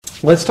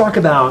Let's talk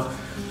about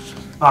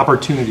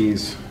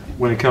opportunities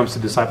when it comes to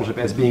discipleship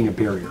as being a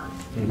barrier.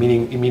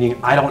 Meaning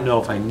I don't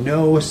know if I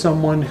know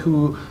someone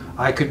who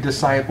I could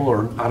disciple,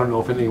 or I don't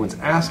know if anyone's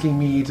asking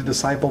me to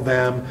disciple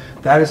them.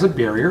 That is a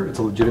barrier. It's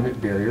a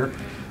legitimate barrier.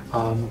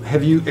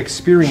 Have you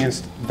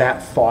experienced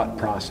that thought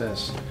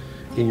process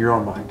in your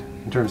own mind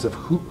in terms of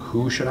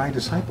who should I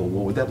disciple?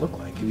 What would that look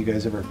like? Have you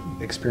guys ever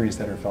experienced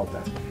that or felt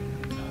that?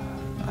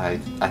 I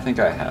think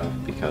I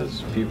have,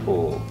 because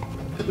people,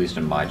 at least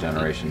in my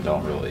generation,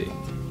 don't really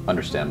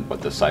understand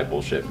what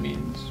discipleship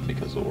means,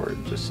 because the word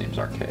just seems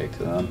archaic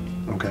to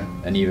them. Okay.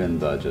 And even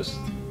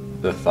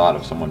the thought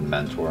of someone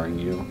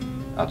mentoring you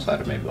outside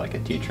of maybe like a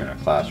teacher in a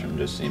classroom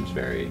just seems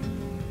very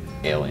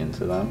alien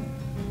to them.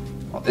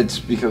 It's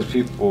because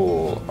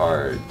people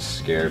are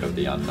scared of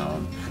the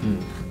unknown.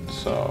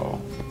 So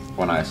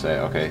when I say,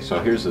 okay, so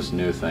here's this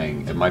new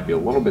thing, it might be a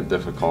little bit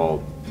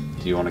difficult.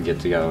 Do you want to get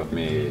together with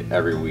me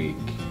every week?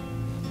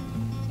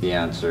 The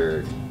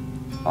answer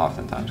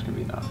oftentimes can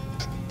be no.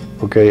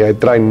 Okay, I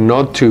try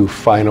not to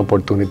find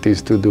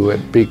opportunities to do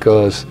it,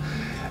 because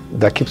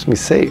that keeps me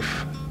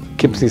safe.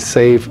 Keeps me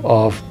safe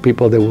of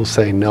people that will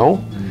say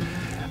no,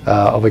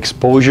 of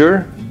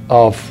exposure,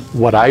 of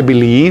what I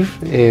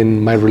believe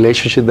in my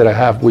relationship that I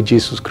have with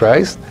Jesus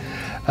Christ.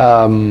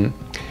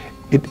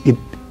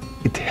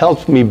 It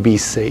helps me be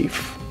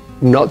safe,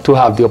 not to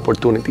have the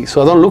opportunity.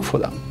 So I don't look for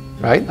them,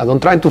 right? I don't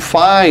try to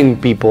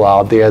find people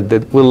out there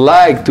that would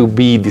like to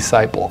be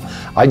disciple.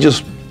 I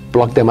just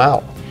block them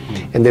out.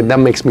 And then that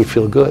makes me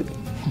feel good,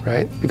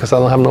 right? Because I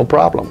don't have no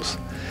problems.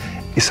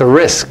 It's a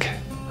risk,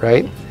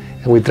 right?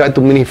 And we try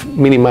to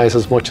minimize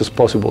as much as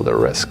possible the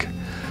risk.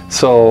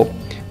 So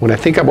when I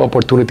think about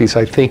opportunities,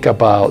 I think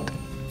about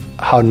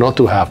how not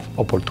to have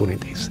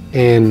opportunities.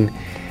 And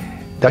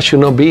that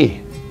should not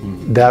be.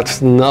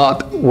 That's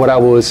not what I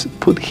was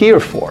put here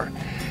for,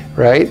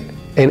 right?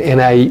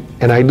 And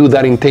I do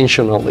that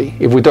intentionally.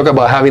 If we talk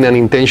about having an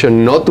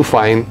intention not to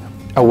find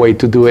a way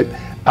to do it,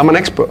 I'm an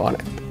expert on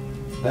it.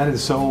 That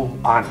is so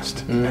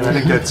honest. And I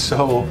think that's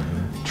so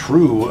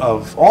true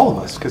of all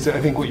of us, because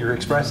I think what you're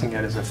expressing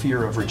is a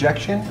fear of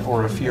rejection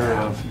or a fear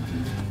of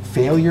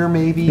failure,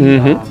 maybe.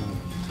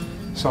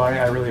 So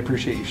I really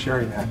appreciate you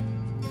sharing that.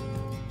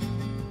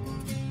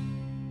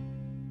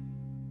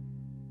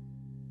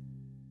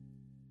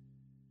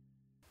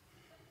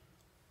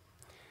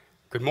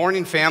 Good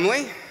morning,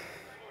 family.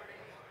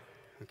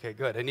 Okay,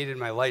 good. I needed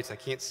my lights. I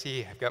can't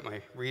see. I've got my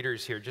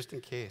readers here just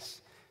in case.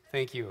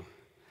 Thank you.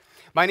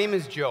 My name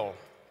is Joe,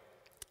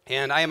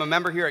 and I am a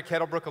member here at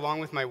Kettlebrook along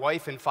with my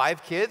wife and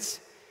 5 kids.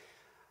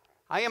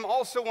 I am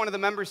also one of the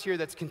members here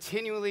that's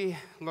continually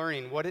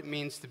learning what it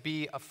means to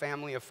be a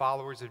family of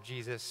followers of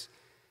Jesus,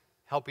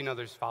 helping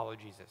others follow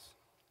Jesus.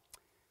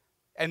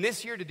 And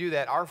this year, to do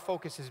that, our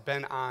focus has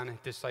been on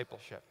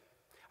discipleship.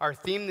 Our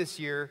theme this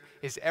year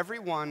is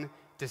Everyone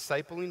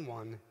Discipling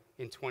One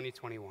in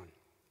 2021.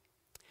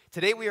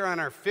 Today we are on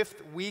our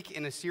 5th week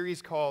in a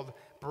series called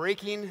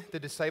Breaking the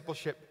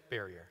Discipleship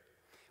Barrier.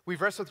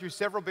 We've wrestled through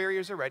several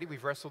barriers already.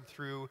 We've wrestled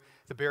through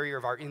the barrier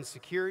of our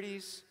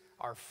insecurities,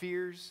 our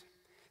fears,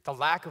 the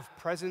lack of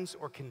presence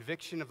or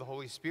conviction of the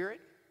Holy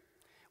Spirit.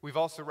 We've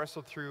also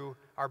wrestled through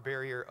our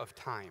barrier of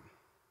time.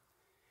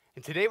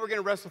 And today we're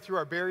going to wrestle through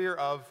our barrier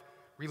of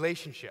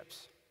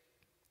relationships.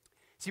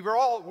 See, we're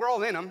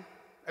all in them.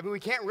 I mean, we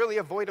can't really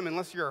avoid them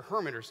unless you're a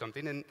hermit or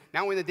something. And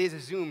now in the days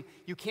of Zoom,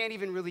 you can't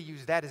even really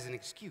use that as an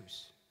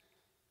excuse.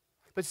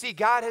 But see,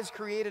 God has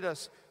created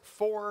us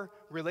for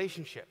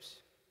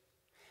relationships.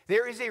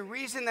 There is a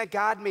reason that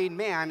God made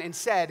man and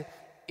said,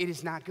 it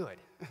is not good.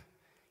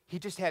 He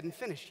just hadn't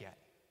finished yet.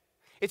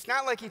 It's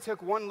not like he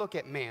took one look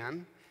at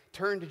man,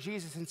 turned to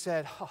Jesus and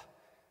said,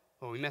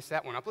 well, we messed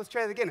that one up. Let's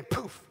try it again. And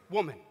poof,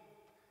 woman.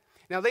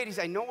 Now, ladies,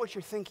 I know what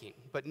you're thinking,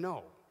 but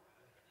no.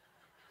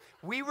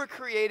 We were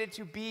created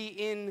to be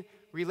in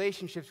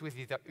relationships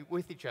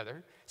with each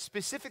other,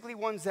 specifically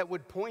ones that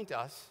would point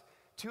us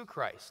to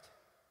Christ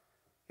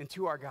and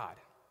to our God.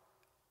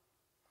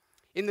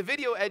 In the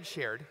video Ed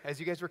shared, as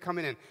you guys were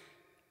coming in,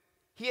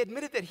 he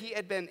admitted that he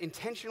had been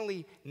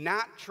intentionally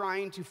not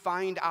trying to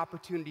find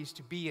opportunities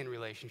to be in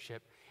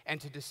relationship and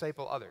to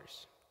disciple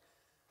others.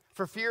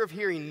 For fear of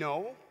hearing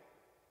no,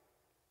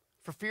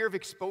 for fear of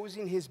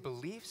exposing his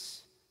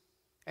beliefs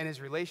and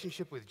his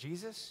relationship with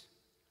Jesus,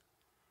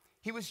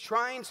 he was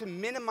trying to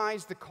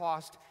minimize the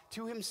cost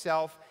to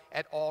himself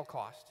at all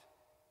cost.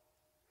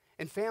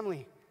 And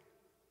family,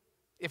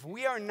 if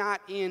we are not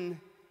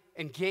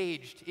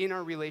engaged in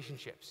our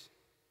relationships,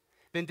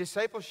 then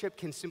discipleship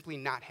can simply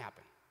not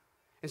happen.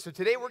 And so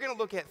today we're going to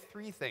look at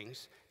 3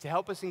 things to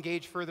help us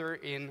engage further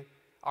in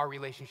our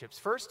relationships.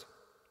 First,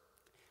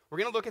 we're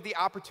going to look at the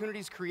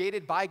opportunities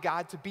created by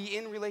God to be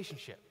in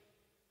relationship.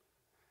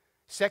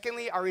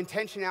 Secondly, our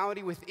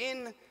intentionality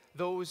within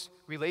those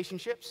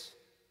relationships.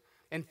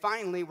 And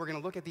finally, we're going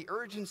to look at the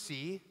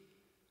urgency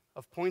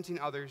of pointing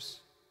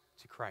others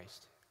to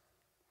Christ.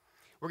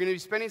 We're going to be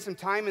spending some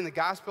time in the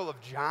Gospel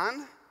of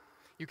John.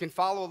 You can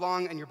follow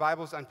along in your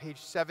Bibles on page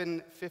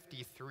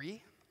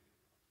 753.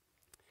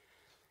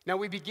 Now,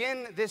 we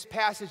begin this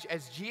passage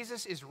as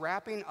Jesus is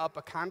wrapping up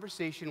a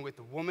conversation with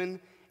the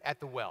woman at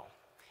the well.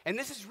 And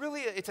this is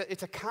really,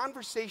 it's a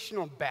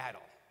conversational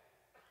battle.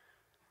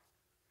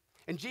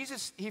 And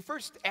Jesus, he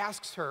first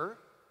asks her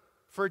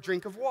for a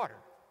drink of water.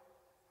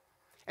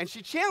 And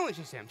she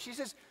challenges him. She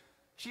says,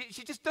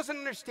 she just doesn't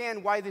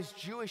understand why this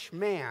Jewish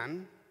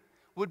man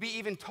would be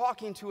even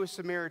talking to a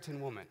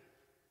Samaritan woman.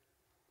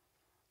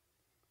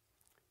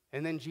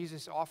 And then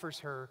Jesus offers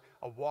her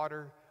a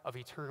water of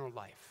eternal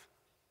life.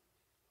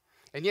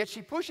 And yet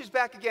she pushes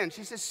back again.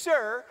 She says,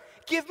 "Sir,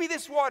 give me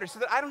this water so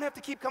that I don't have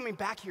to keep coming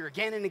back here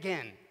again and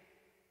again."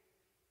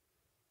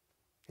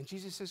 And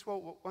Jesus says,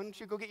 "Well, why don't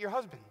you go get your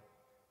husband?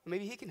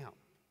 Maybe he can help."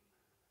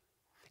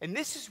 And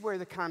this is where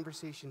the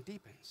conversation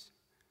deepens.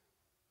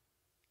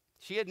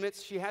 She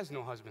admits she has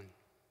no husband.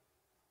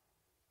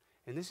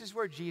 And this is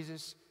where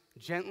Jesus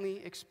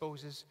gently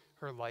exposes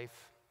her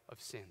life of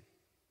sin.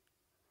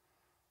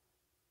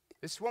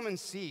 This woman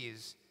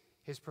sees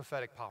his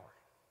prophetic power.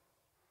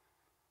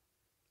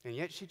 And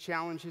yet she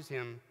challenges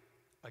him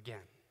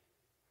again.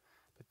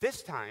 But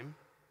this time,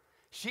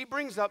 she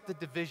brings up the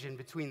division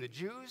between the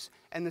Jews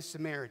and the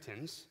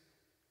Samaritans,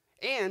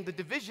 and the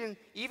division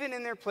even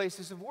in their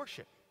places of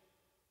worship.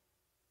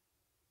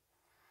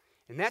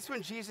 And that's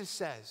when Jesus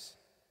says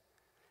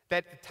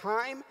that the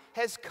time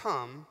has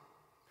come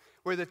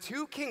where the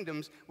two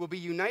kingdoms will be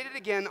united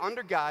again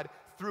under God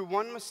through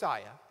one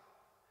Messiah,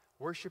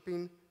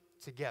 worshiping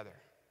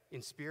together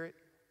in spirit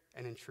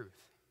and in truth.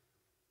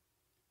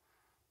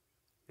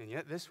 And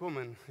yet this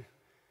woman,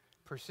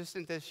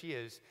 persistent as she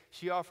is,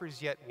 she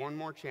offers yet one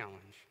more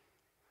challenge,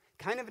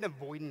 kind of an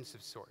avoidance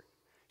of sort.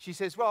 She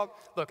says, "Well,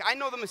 look, I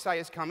know the Messiah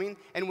is coming,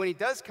 and when he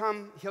does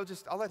come,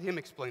 I'll let him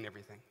explain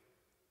everything."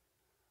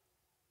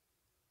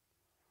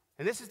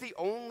 And this is the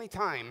only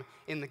time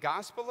in the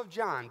Gospel of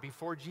John,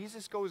 before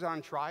Jesus goes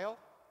on trial,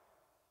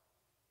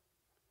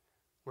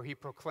 where he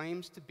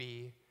proclaims to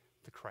be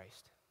the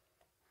Christ.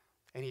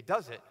 And he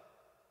does it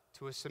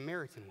to a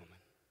Samaritan woman.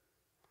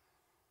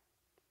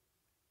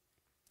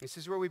 This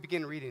is where we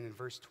begin reading in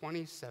verse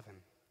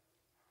 27.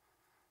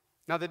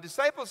 Now the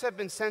disciples have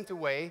been sent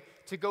away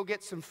to go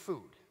get some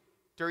food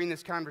during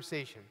this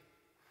conversation.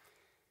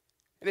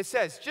 And it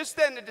says, "Just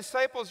then the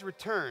disciples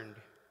returned,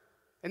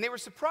 and they were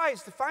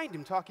surprised to find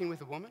him talking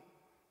with a woman.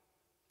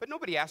 But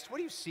nobody asked, 'What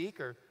do you seek?'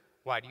 or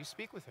 'Why do you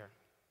speak with her?'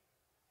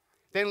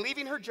 Then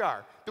leaving her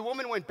jar, the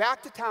woman went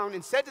back to town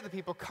and said to the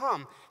people,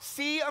 'Come,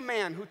 see a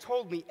man who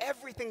told me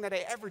everything that I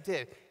ever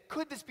did.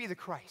 Could this be the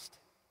Christ?'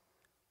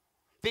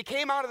 They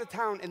came out of the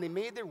town and they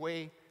made their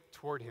way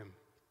toward him.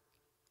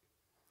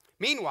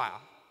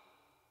 Meanwhile,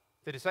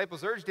 the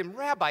disciples urged him,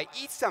 'Rabbi,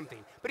 eat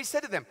something.' But he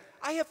said to them,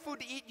 'I have food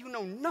to eat you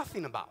know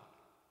nothing about.'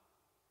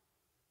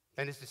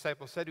 Then his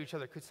disciples said to each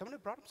other, 'Could someone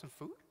have brought him some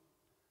food?'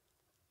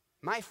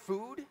 'My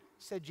food,'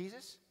 said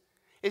Jesus,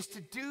 'is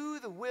to do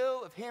the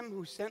will of him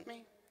who sent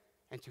me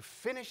and to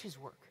finish his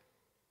work.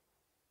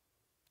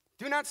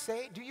 Do you not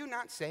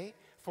say,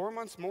 4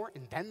 months more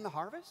and then the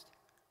harvest?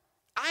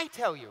 I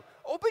tell you,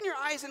 open your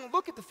eyes and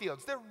look at the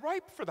fields. They're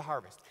ripe for the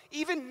harvest.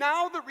 Even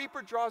now the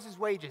reaper draws his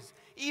wages.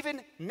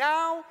 Even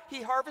now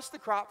he harvests the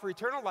crop for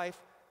eternal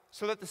life,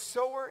 so that the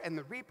sower and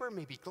the reaper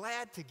may be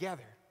glad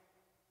together.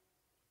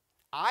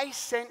 I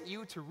sent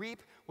you to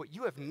reap what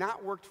you have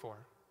not worked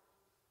for.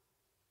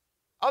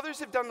 Others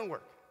have done the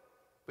work,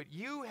 but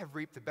you have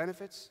reaped the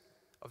benefits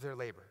of their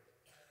labor."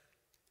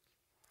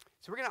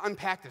 So we're going to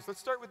unpack this. Let's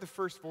start with the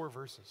first 4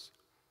 verses.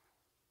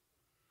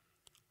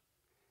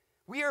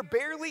 We are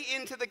barely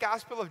into the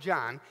Gospel of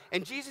John,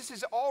 and Jesus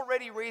is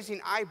already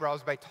raising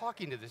eyebrows by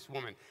talking to this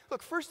woman.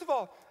 Look, first of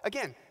all,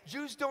 again,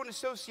 Jews don't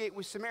associate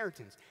with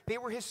Samaritans. They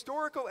were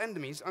historical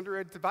enemies under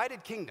a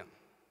divided kingdom.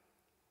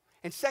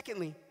 And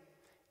secondly,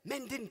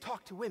 men didn't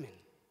talk to women.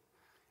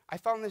 I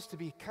found this to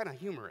be kind of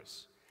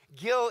humorous.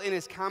 Gill, in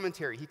his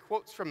commentary, he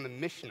quotes from the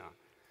Mishnah,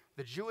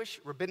 the Jewish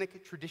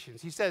rabbinic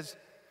traditions. He says,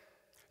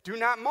 "Do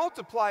not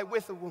multiply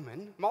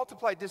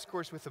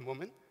discourse with a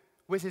woman.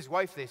 With his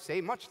wife, they say,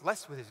 much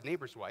less with his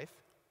neighbor's wife.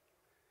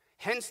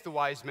 Hence the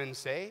wise men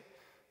say,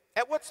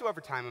 at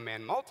whatsoever time a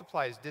man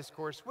multiplies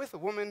discourse with a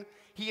woman,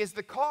 he is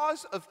the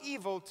cause of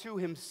evil to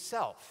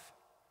himself.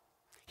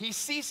 He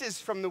ceases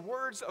from the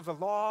words of the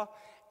law,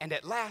 and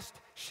at last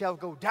shall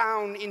go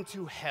down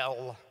into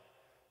hell."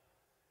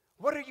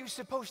 What are you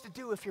supposed to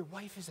do if your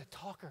wife is a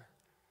talker?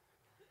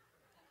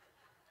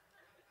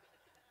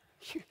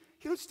 You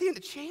don't stand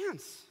a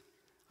chance,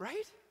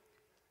 right?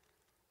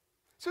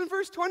 So in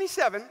verse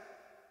 27,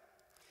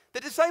 the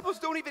disciples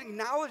don't even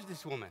acknowledge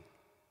this woman.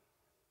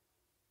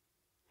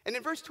 And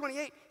in verse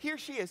 28, here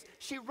she is.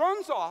 She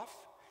runs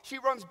off, she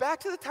runs back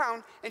to the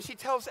town, and she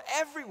tells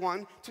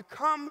everyone to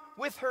come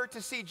with her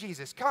to see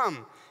Jesus.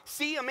 "Come,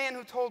 see a man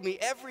who told me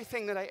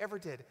everything that I ever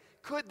did.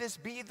 Could this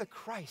be the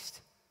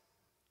Christ?"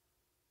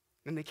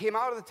 And they came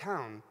out of the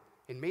town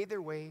and made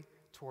their way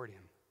toward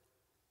him.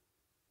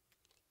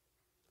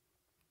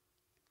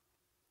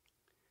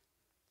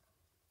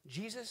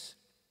 Jesus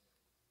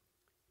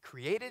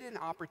created an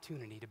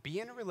opportunity to be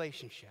in a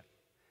relationship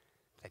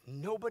that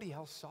nobody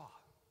else saw.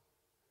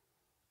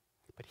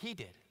 But he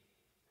did.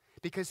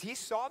 Because he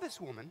saw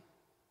this woman,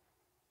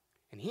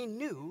 and he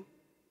knew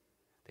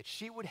that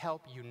she would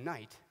help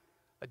unite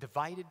a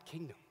divided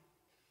kingdom.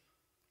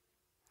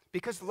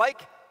 Because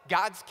like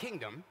God's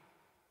kingdom,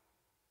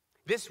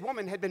 this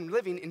woman had been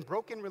living in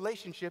broken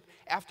relationship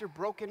after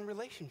broken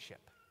relationship.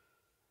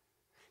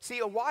 See,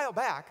 a while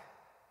back,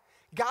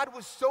 God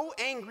was so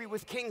angry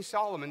with King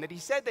Solomon that he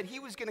said that he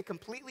was going to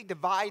completely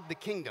divide the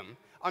kingdom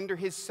under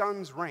his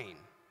son's reign.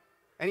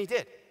 And he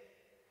did.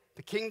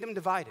 The kingdom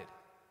divided.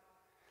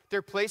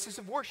 Their places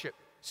of worship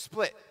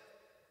split.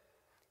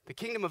 The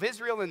kingdom of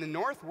Israel in the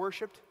north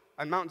worshiped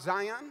on Mount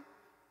Zion,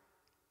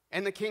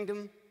 and the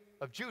kingdom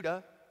of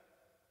Judah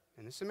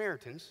and the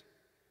Samaritans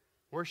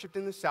worshiped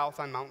in the south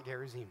on Mount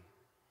Gerizim,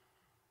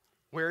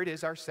 where it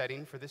is our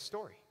setting for this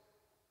story.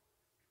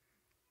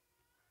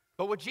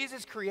 But what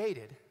Jesus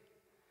created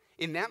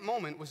in that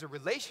moment was a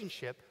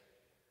relationship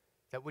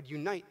that would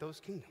unite those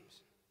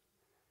kingdoms.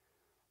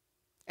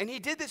 And he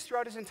did this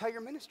throughout his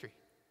entire ministry.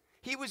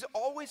 He was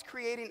always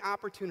creating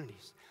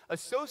opportunities,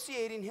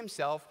 associating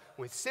himself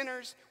with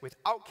sinners, with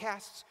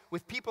outcasts,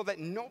 with people that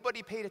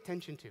nobody paid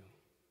attention to.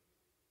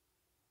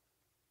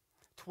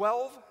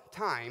 12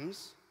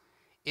 times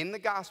in the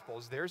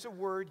Gospels, there's a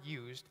word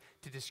used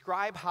to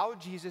describe how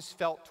Jesus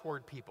felt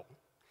toward people.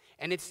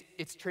 And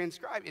it's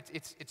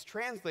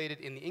translated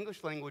in the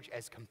English language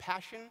as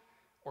compassion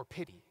or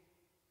pity.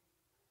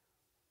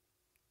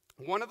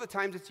 One of the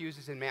times it's used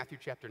is in Matthew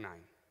chapter 9.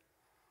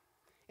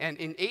 And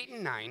in 8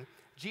 and 9,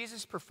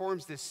 Jesus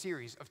performs this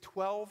series of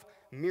 12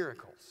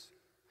 miracles.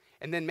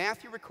 And then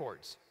Matthew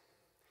records,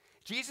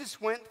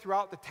 Jesus went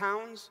throughout the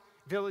towns,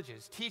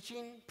 villages,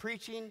 teaching,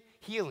 preaching,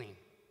 healing.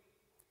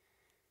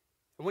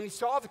 And when he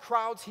saw the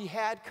crowds, he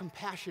had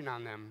compassion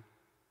on them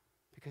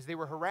because they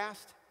were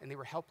harassed and they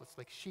were helpless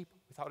like sheep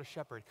without a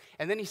shepherd.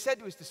 And then he said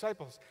to his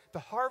disciples, the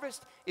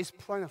harvest is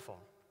plentiful,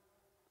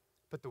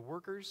 but the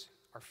workers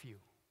are few.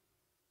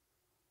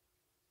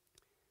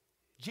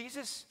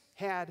 Jesus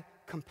had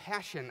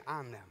compassion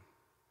on them.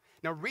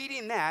 Now,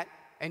 reading that,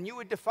 and you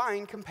would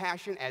define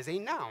compassion as a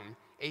noun,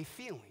 a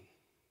feeling.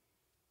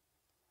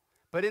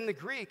 But in the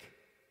Greek,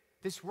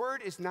 this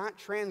word is not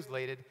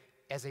translated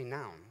as a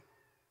noun.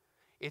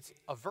 It's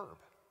a verb.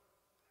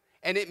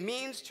 And it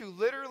means to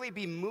literally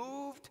be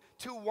moved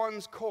to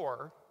one's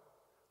core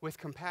with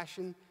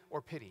compassion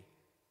or pity.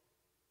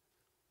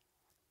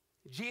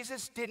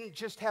 Jesus didn't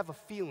just have a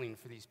feeling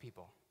for these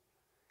people.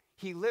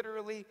 He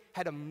literally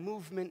had a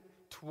movement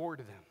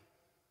toward them.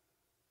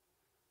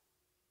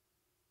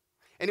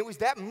 And it was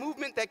that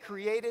movement that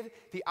created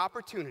the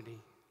opportunity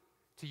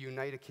to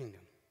unite a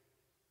kingdom.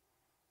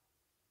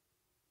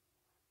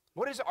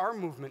 What is our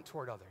movement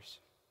toward others?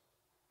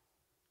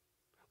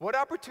 What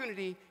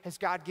opportunity has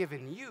God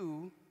given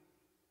you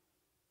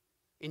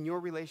in your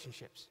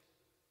relationships?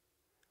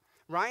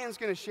 Ryan's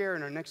going to share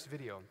in our next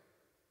video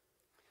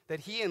that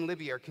he and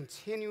Libby are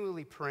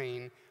continually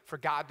praying for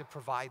God to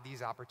provide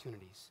these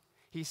opportunities.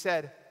 He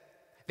said,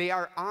 they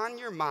are on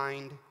your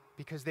mind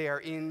because they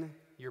are in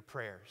your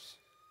prayers.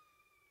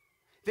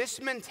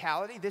 This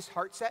mentality, this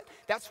heart set,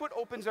 that's what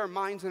opens our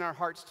minds and our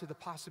hearts to the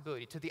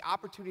possibility, to the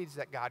opportunities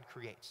that God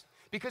creates.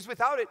 Because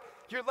without it,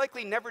 you're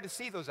likely never to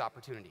see those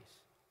opportunities.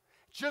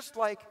 Just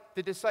like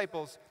the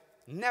disciples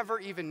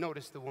never even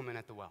noticed the woman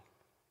at the well.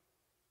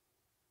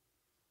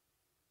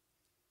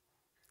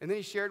 And then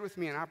he shared with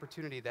me an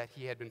opportunity that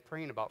he had been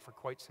praying about for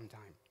quite some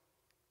time.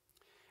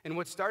 And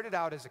what started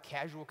out as a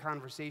casual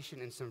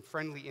conversation and some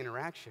friendly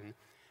interaction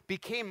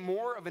became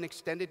more of an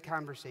extended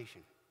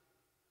conversation.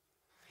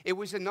 It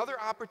was another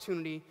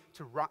opportunity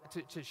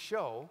to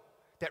show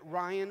that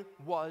Ryan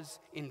was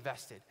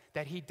invested,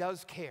 that he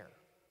does care.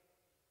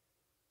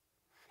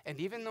 And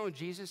even though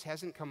Jesus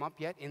hasn't come up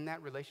yet in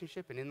that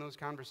relationship and in those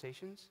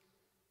conversations,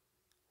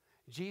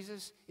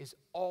 Jesus is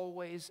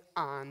always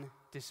on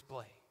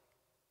display.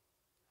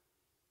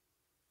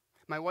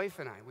 My wife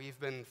and I, we've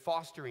been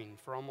fostering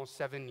for almost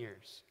 7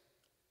 years.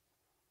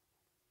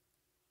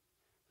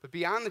 But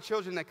beyond the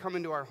children that come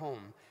into our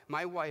home,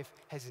 my wife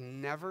has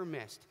never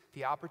missed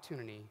the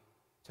opportunity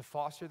to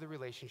foster the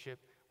relationship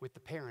with the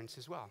parents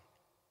as well.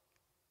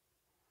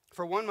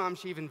 For one mom,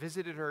 she even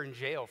visited her in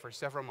jail for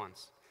several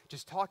months,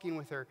 just talking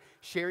with her,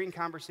 sharing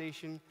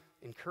conversation,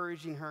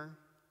 encouraging her,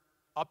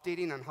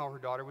 updating on how her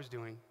daughter was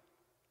doing.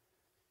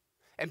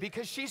 And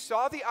because she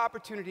saw the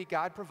opportunity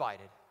God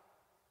provided,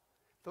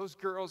 those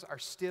girls are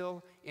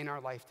still in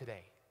our life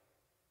today.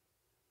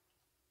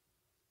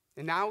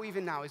 And now,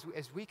 even now,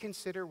 as we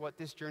consider what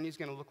this journey is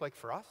going to look like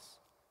for us,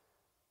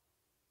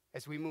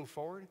 as we move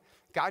forward,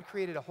 God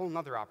created a whole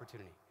nother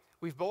opportunity.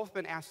 We've both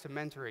been asked to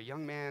mentor a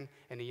young man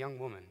and a young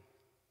woman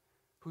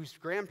whose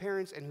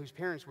grandparents and whose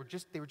parents were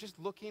just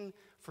looking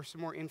for some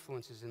more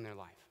influences in their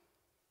life.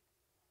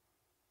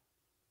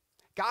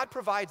 God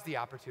provides the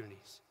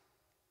opportunities.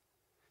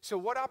 So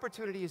what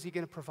opportunity is he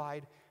going to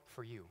provide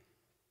for you?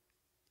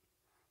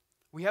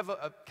 We have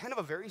a kind of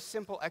a very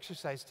simple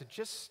exercise to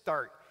just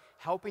start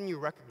helping you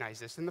recognize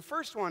this. And the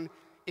first one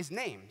is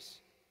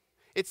names.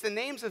 It's the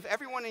names of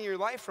everyone in your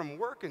life, from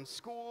work and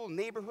school,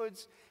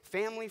 neighborhoods,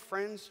 family,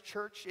 friends,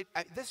 church.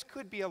 This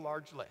could be a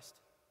large list.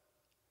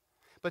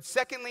 But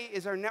secondly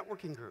is our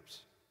networking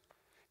groups.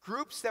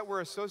 Groups that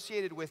we're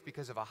associated with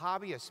because of a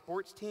hobby, a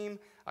sports team,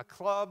 a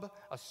club,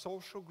 a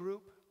social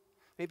group,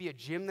 maybe a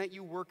gym that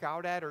you work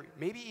out at, or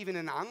maybe even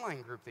an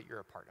online group that you're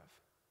a part of.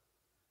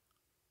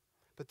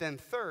 But then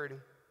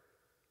third,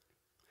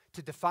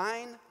 to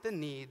define the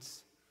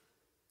needs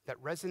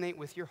that resonate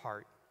with your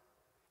heart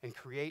and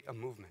create a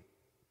movement.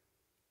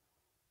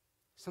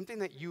 Something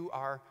that you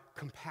are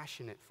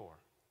compassionate for.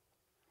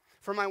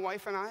 For my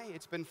wife and I,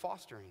 it's been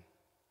fostering.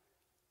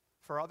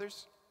 For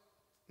others,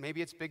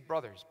 maybe it's big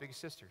brothers, big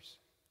sisters.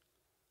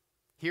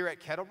 Here at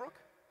Kettlebrook,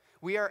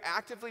 we are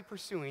actively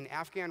pursuing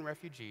Afghan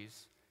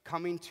refugees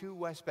coming to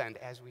West Bend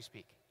as we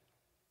speak.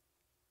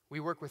 We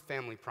work with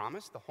Family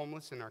Promise, the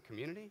homeless in our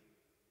community.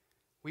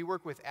 We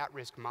work with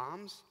at-risk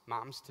moms,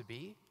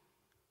 moms-to-be.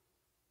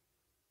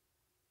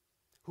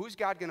 Who's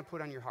God going to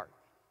put on your heart?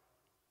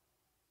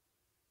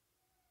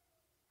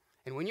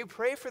 And when you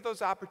pray for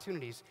those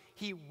opportunities,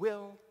 He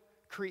will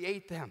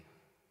create them,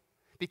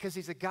 because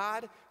He's a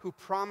God who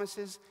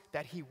promises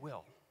that He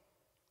will.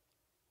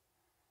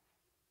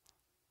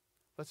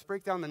 Let's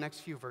break down the next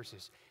few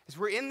verses. As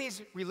we're in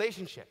these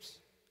relationships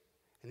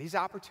and these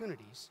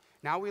opportunities,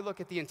 now we look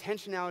at the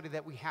intentionality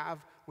that we have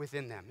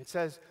within them. It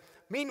says,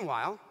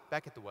 meanwhile,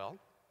 back at the well,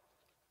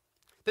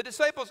 the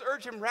disciples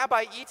urge Him,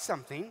 Rabbi, eat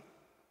something.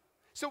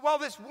 So while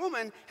this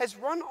woman has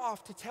run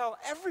off to tell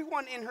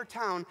everyone in her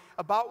town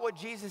about what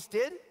Jesus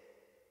did,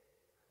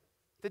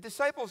 the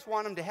disciples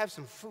want Him to have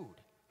some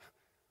food.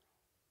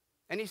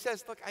 And He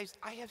says, look,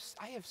 I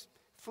have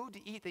food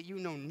to eat that you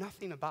know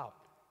nothing about.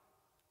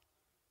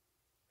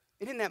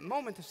 And in that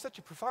moment of such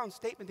a profound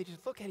statement, they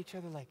just look at each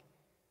other like,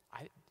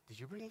 did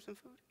you bring him some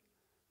food?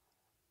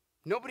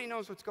 Nobody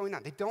knows what's going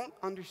on. They don't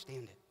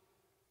understand it.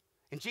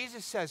 And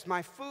Jesus says,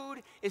 my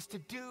food is to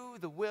do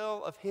the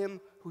will of Him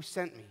who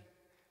sent me,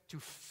 to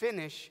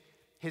finish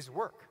His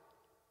work.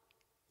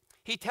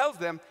 He tells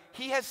them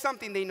He has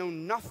something they know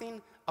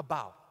nothing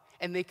about,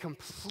 and they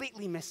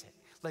completely miss it,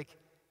 like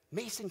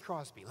Mason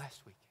Crosby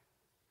last week.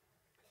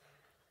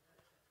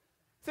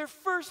 Their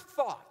first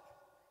thought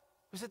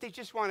was that they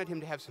just wanted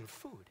Him to have some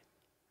food.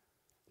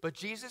 But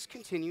Jesus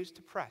continues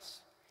to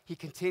press. He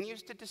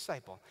continues to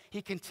disciple.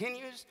 He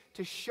continues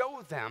to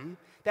show them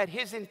that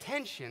His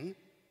intention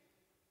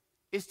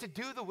is to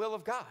do the will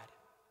of God.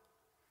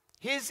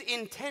 His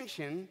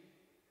intention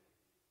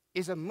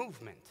is a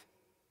movement.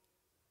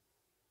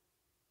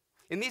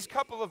 In these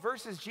couple of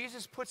verses,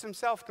 Jesus puts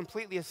Himself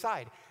completely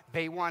aside.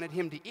 They wanted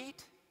Him to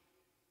eat.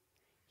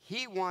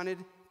 He wanted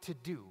to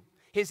do.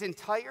 His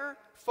entire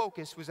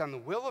focus was on the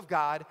will of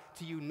God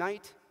to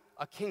unite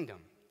a kingdom.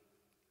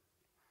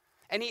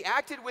 And He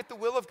acted with the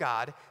will of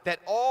God that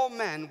all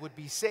men would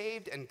be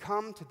saved and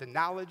come to the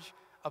knowledge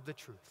of the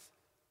truth.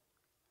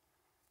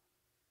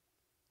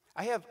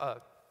 I have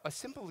a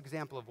simple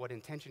example of what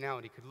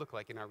intentionality could look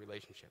like in our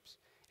relationships,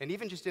 and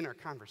even just in our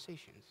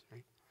conversations,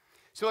 right?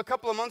 So a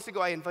couple of months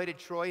ago, I invited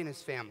Troy and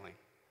his family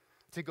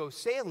to go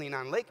sailing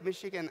on Lake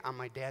Michigan on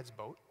my dad's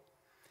boat.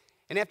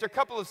 And after a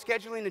couple of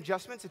scheduling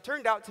adjustments, it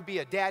turned out to be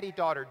a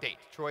daddy-daughter date.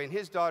 Troy and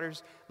his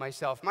daughters,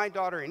 myself, my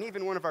daughter, and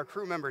even one of our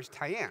crew members,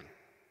 Tyann.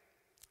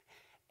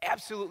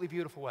 Absolutely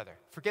beautiful weather.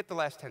 Forget the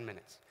last 10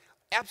 minutes.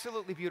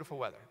 Absolutely beautiful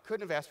weather.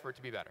 Couldn't have asked for it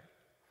to be better.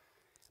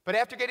 But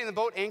after getting the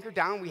boat anchored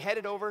down, we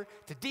headed over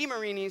to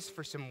DiMarini's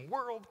for some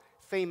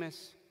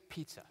world-famous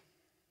pizza.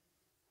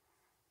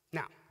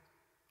 Now,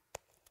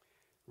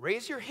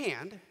 raise your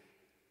hand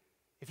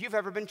if you've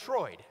ever been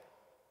Troyed.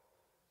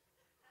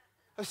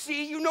 Oh,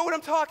 see, you know what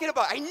I'm talking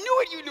about. I knew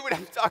it, you knew what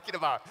I'm talking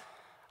about.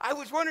 I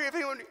was wondering if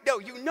anyone, no,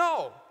 you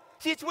know.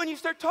 See, it's when you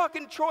start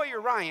talking to Troy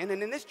or Ryan,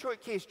 and in this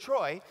case,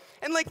 Troy,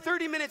 and like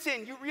 30 minutes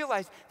in, you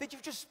realize that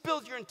you've just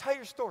spilled your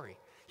entire story,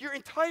 your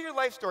entire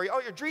life story,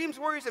 all your dreams,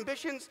 worries,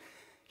 ambitions,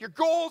 your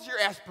goals, your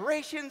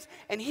aspirations,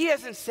 and he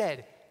hasn't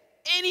said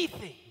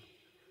anything.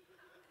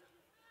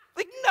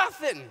 Like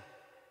nothing.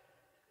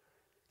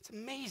 It's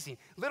amazing.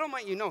 Little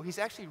might you know, he's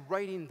actually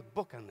writing the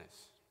book on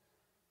this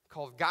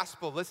called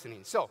Gospel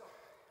Listening. So,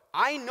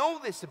 I know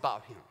this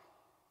about him.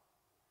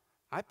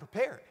 I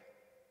prepared.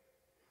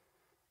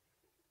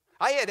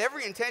 I had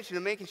every intention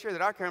of making sure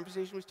that our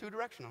conversation was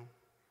two-directional.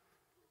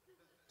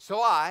 So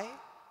I,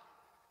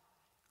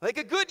 like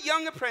a good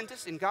young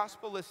apprentice in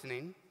gospel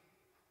listening,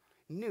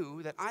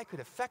 knew that I could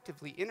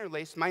effectively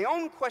interlace my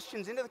own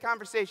questions into the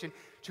conversation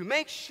to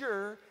make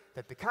sure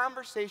that the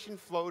conversation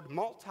flowed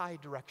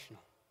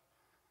multi-directional.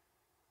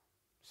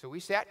 So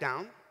we sat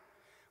down,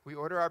 we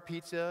ordered our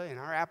pizza and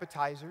our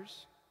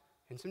appetizers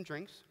and some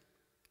drinks,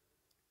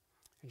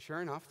 and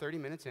sure enough, 30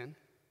 minutes in,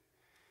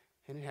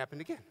 and it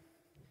happened again.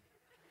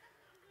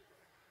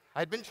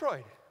 I'd been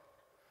Troyed.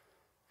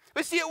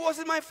 But see, it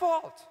wasn't my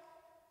fault.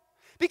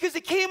 Because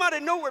it came out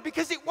of nowhere,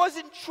 because it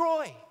wasn't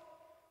Troy.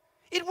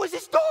 It was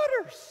his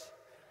daughters.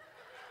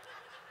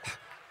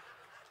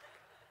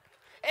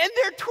 And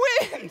they're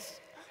twins.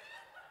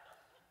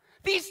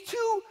 These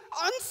two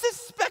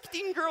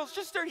unsuspecting girls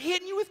just start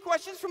hitting you with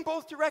questions from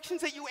both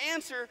directions that you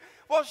answer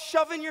while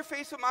shoving your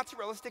face with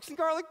mozzarella sticks and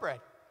garlic bread.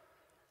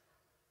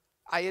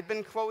 I had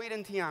been Chloe'd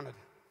and Tiana'd.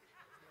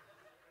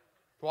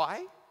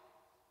 Why?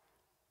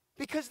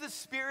 Because the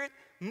Spirit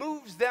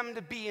moves them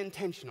to be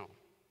intentional.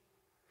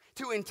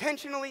 To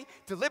intentionally,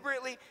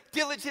 deliberately,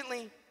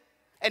 diligently,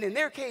 and in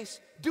their case,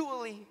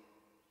 dually,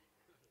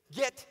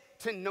 get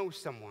to know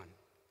someone.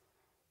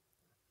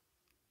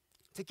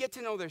 To get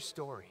to know their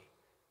story.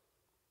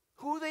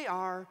 Who they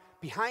are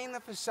behind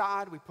the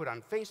facade we put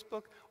on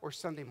Facebook or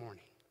Sunday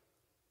morning.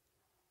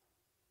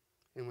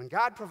 And when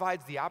God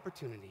provides the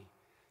opportunity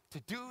to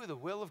do the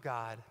will of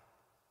God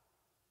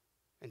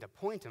and to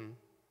point them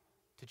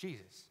to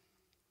Jesus.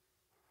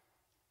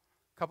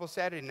 A couple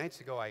Saturday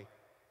nights ago, I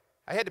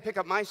had to pick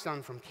up my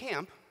son from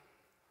camp,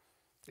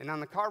 and on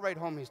the car ride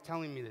home, he's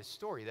telling me this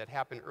story that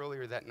happened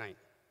earlier that night.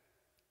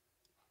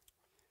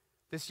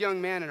 This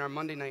young man in our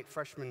Monday night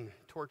freshman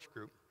torch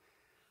group,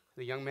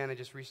 the young man I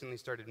just recently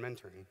started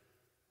mentoring,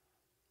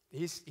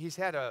 he's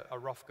had a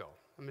rough go.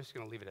 I'm just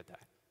going to leave it at that.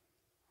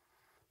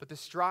 But the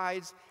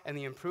strides and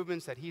the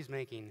improvements that he's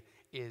making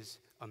is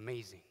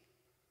amazing.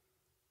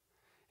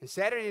 And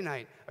Saturday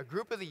night, a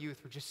group of the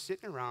youth were just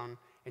sitting around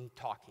and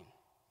talking,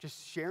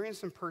 just sharing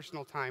some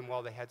personal time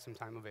while they had some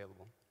time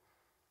available.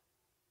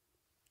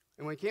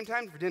 And when it came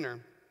time for dinner,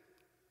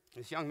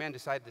 this young man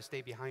decided to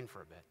stay behind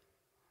for a bit.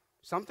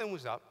 Something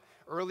was up.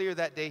 Earlier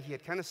that day, he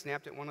had kind of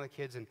snapped at one of the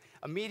kids and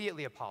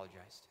immediately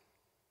apologized.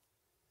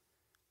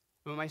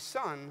 But my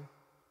son,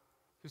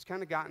 who's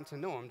kind of gotten to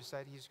know him,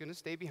 decided he's going to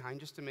stay behind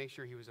just to make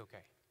sure he was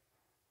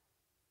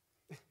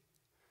okay.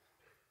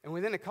 And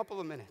within a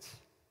couple of minutes,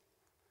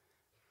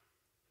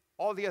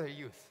 all the other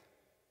youth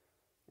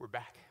were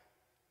back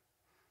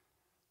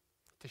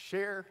to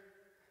share,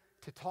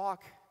 to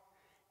talk,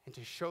 and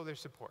to show their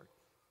support.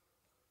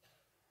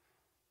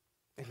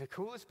 And the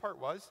coolest part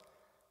was,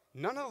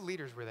 none of the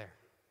leaders were there.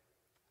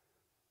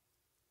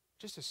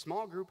 Just a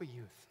small group of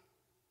youth,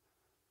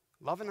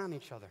 loving on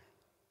each other.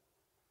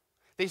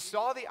 They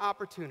saw the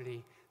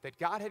opportunity that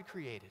God had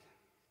created,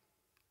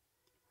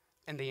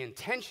 and they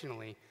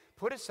intentionally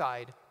put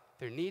aside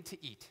their need to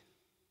eat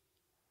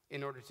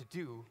in order to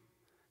do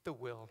the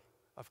will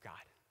of God.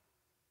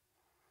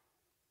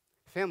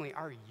 Family,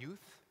 our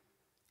youth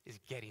is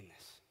getting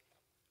this.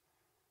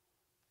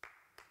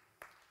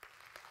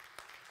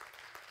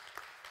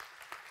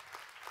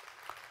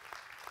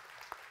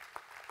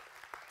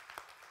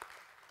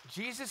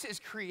 Jesus is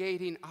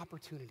creating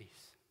opportunities.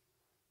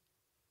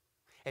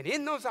 And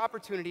in those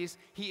opportunities,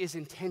 he is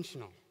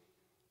intentional.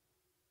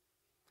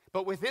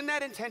 But within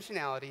that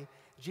intentionality,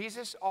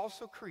 Jesus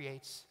also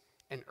creates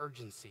an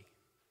urgency.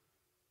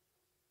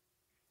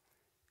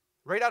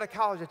 Right out of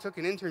college, I took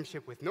an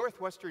internship with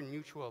Northwestern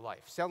Mutual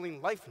Life,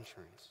 selling life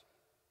insurance.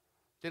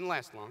 Didn't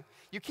last long.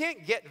 You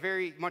can't get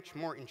very much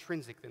more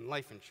intrinsic than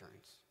life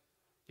insurance.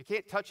 You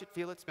can't touch it,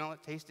 feel it, smell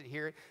it, taste it,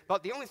 hear it.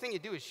 But the only thing you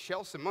do is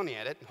shell some money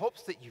at it in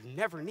hopes that you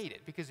never need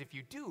it. Because if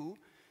you do,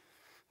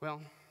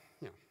 well,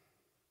 you know.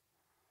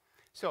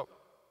 So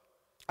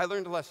I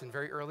learned a lesson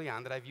very early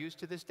on that I've used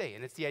to this day,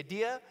 and it's the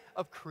idea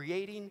of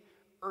creating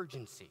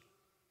urgency.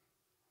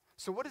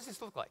 So what does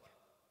this look like?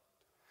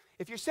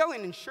 If you're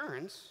selling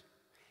insurance,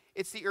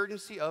 it's the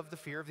urgency of the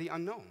fear of the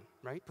unknown,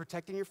 right?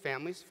 Protecting your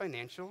family's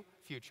financial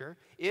future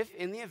if,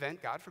 in the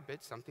event, God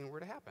forbid, something were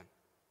to happen.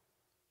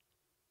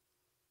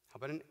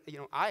 How about,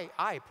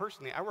 I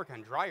personally, I work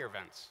on dryer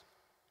vents.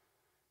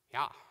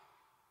 Yeah.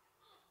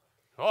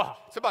 Oh,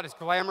 it's about as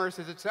glamorous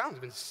as it sounds.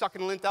 I've been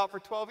sucking lint out for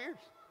 12 years.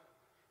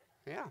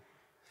 Yeah.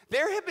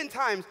 There have been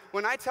times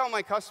when I tell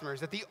my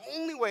customers that the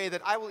only way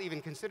that I will even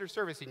consider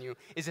servicing you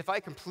is if I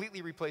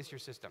completely replace your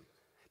system.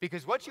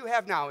 Because what you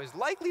have now is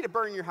likely to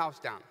burn your house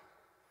down.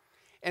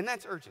 And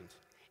that's urgent.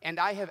 And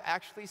I have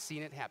actually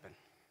seen it happen.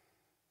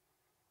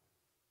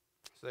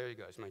 So there you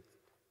go.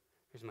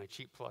 Here's my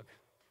cheap plug.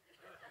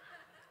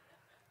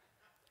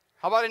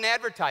 How about in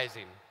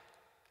advertising?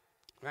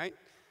 Right?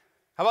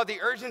 How about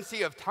the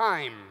urgency of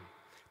time?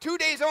 2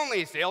 days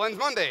only, sale ends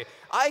Monday.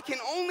 I can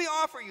only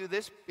offer you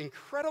this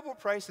incredible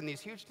price and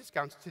these huge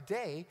discounts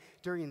today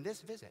during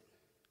this visit.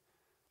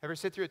 Ever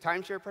sit through a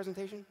timeshare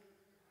presentation?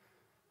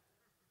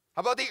 How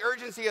about the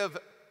urgency of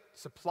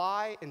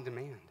supply and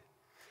demand?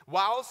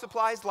 While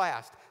supplies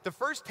last, the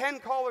first 10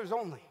 callers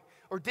only.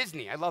 Or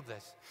Disney, I love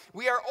this.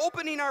 We are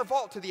opening our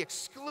vault to the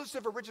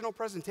exclusive original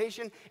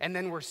presentation, and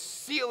then we're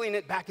sealing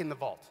it back in the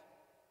vault.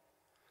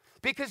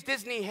 Because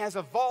Disney has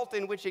a vault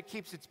in which it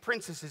keeps its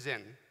princesses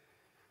in.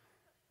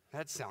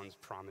 That sounds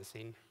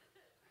promising.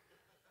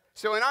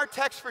 So in our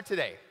text for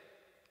today,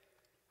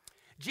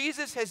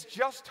 Jesus has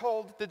just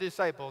told the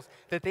disciples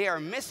that they are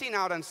missing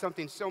out on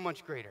something so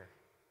much greater.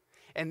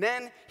 And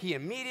then he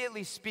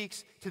immediately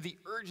speaks to the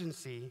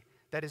urgency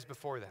that is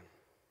before them.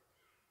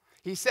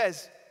 He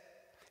says,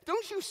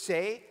 don't you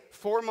say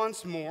 4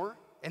 months more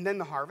and then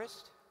the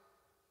harvest?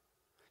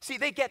 See,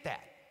 they get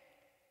that.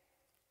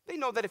 They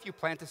know that if you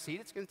plant a seed,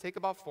 it's going to take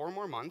about 4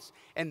 more months,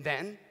 and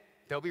then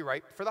they'll be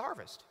ripe for the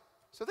harvest.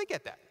 So they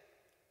get that.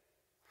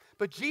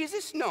 But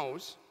Jesus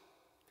knows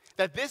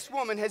that this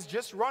woman has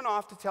just run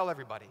off to tell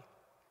everybody.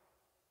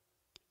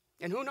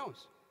 And who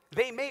knows?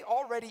 They may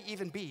already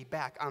even be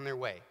back on their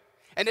way.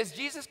 And as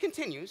Jesus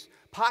continues,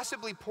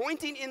 possibly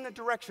pointing in the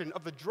direction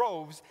of the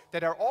droves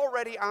that are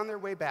already on their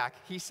way back,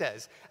 he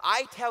says,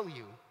 I tell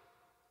you,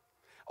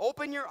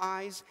 open your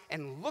eyes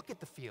and look at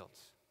the fields.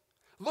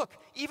 Look,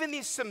 even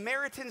these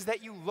Samaritans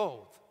that you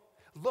loathe.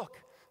 Look,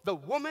 the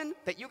woman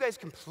that you guys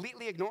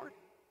completely ignored,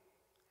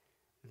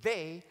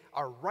 they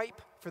are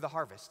ripe for the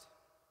harvest.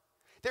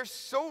 They're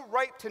so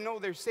ripe to know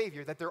their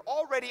Savior that they're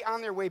already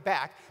on their way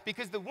back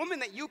because the woman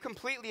that you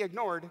completely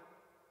ignored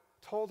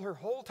told her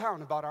whole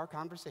town about our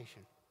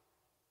conversation.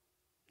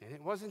 And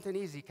it wasn't an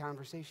easy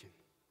conversation.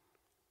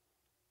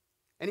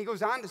 And he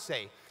goes on to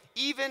say,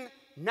 even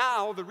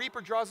now the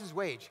reaper draws his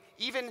wage.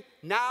 Even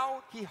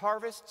now he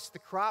harvests the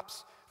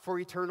crops for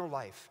eternal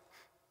life.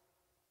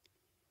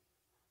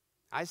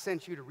 I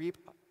sent you to reap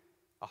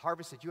a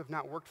harvest that you have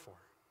not worked for.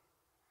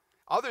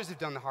 Others have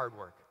done the hard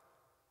work,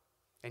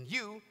 and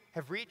you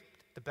have reaped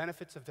the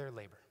benefits of their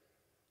labor.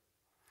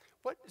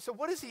 So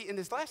what is he, in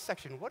this last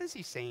section, what is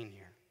he saying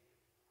here?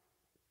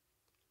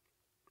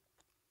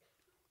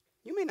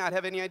 You may not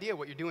have any idea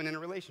what you're doing in a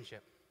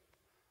relationship.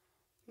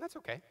 And that's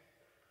okay.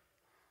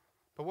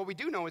 But what we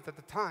do know is that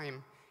the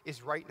time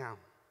is right now.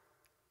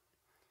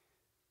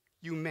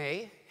 You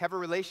may have a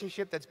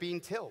relationship that's being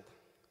tilled.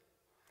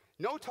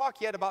 No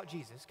talk yet about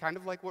Jesus, kind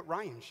of like what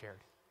Ryan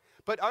shared.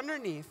 But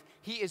underneath,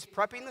 he is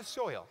prepping the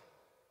soil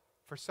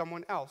for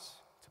someone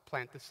else to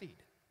plant the seed.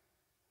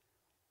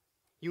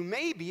 You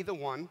may be the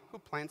one who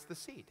plants the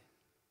seed,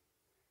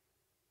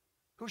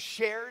 who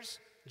shares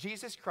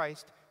Jesus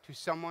Christ to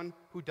someone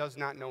who does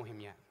not know him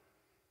yet.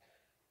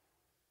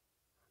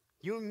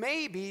 You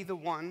may be the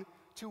one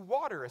to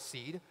water a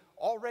seed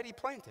already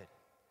planted,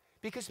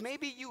 because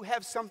maybe you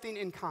have something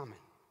in common,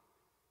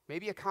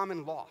 maybe a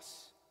common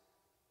loss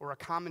or a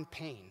common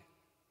pain.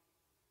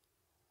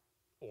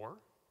 Or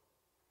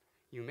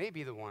you may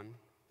be the one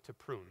to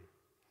prune,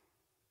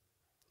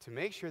 to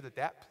make sure that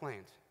that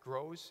plant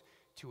grows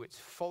to its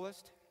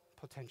fullest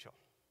potential.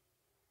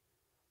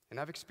 And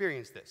I've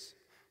experienced this.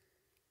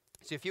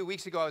 See, a few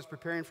weeks ago, I was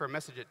preparing for a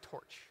message at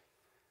Torch.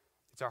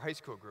 It's our high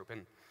school group.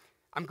 And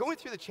I'm going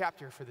through the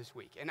chapter for this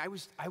week, and I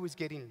was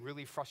getting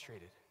really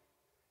frustrated.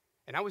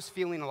 And I was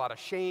feeling a lot of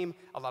shame,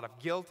 a lot of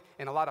guilt,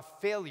 and a lot of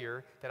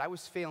failure that I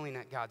was failing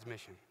at God's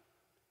mission.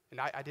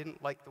 And I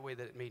didn't like the way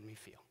that it made me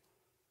feel.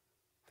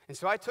 And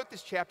so I took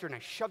this chapter and I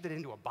shoved it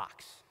into a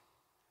box.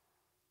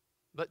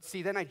 But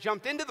see, then I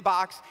jumped into the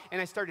box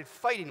and I started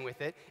fighting with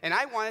it, and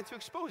I wanted to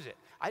expose it.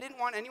 I didn't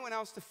want anyone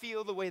else to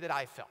feel the way that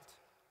I felt.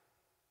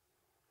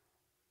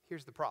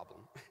 Here's the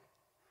problem.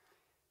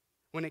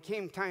 When it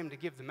came time to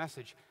give the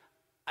message,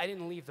 I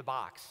didn't leave the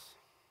box.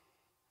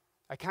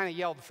 I kind of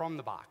yelled from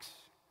the box,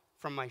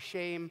 from my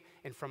shame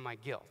and from my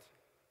guilt.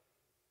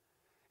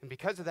 And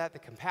because of that, the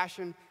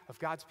compassion of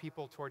God's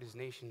people toward his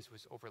nations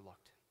was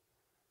overlooked.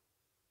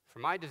 For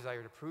my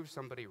desire to prove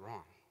somebody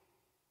wrong.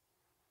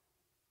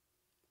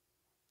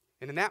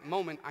 And in that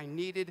moment, I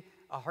needed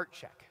a heart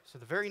check. So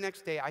the very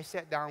next day, I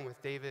sat down with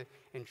David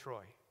and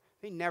Troy.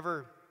 They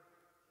never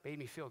made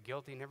me feel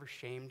guilty, never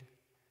shamed.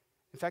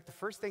 In fact, the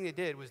first thing they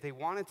did was they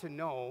wanted to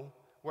know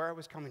where I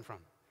was coming from,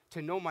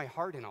 to know my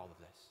heart in all of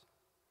this.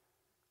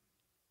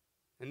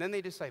 And then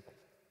they discipled.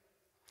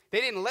 They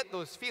didn't let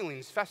those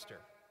feelings fester.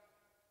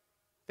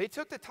 They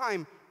took the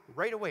time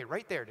right away,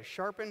 right there, to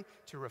sharpen,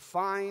 to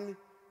refine,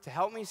 to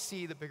help me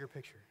see the bigger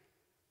picture.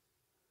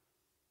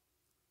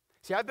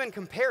 See, I've been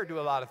compared to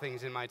a lot of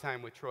things in my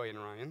time with Troy and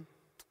Ryan.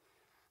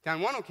 On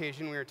one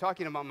occasion, we were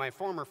talking about my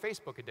former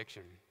Facebook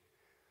addiction.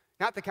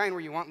 Not the kind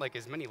where you want like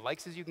as many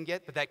likes as you can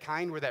get, but that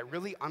kind where that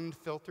really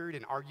unfiltered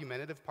and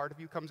argumentative part of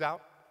you comes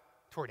out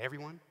toward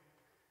everyone.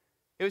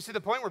 It was to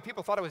the point where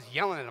people thought I was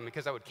yelling at them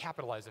because I would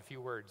capitalize a few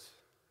words.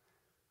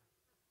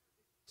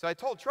 So I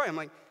told Troy, I'm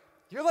like,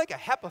 you're like a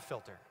HEPA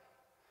filter.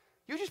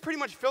 You just pretty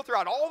much filter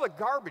out all the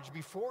garbage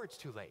before it's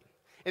too late.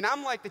 And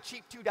I'm like the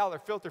cheap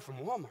 $2 filter from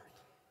Walmart.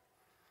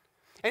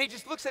 And he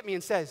just looks at me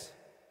and says,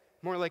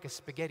 more like a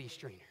spaghetti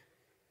strainer.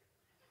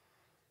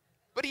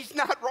 But he's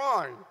not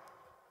wrong.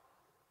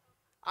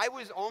 I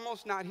was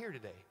almost not here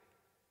today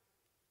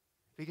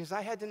because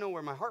I had to know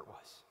where my heart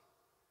was.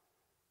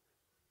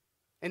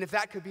 And if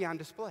that could be on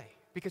display,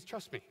 because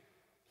trust me,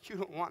 you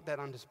don't want that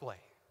on display.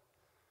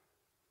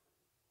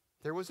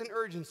 There was an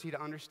urgency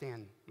to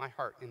understand my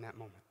heart in that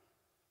moment.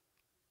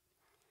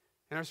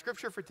 In our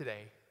scripture for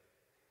today,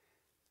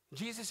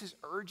 Jesus is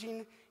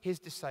urging his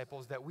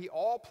disciples that we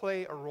all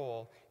play a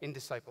role in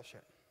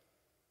discipleship.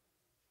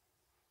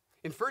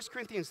 In 1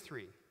 Corinthians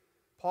 3,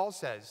 Paul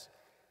says,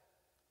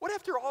 what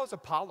after all is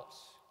Apollos?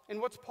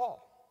 And what's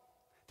Paul?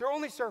 They're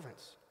only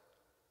servants,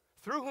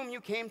 through whom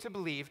you came to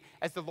believe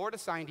as the Lord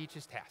assigned each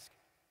his task.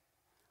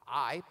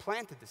 I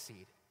planted the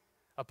seed.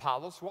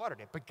 Apollos watered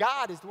it, but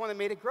God is the one that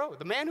made it grow.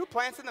 The man who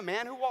plants and the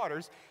man who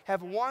waters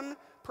have one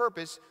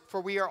purpose, for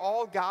we are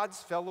all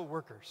God's fellow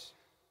workers.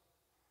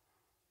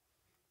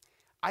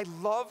 I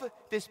love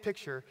this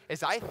picture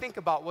as I think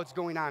about what's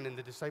going on in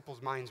the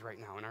disciples' minds right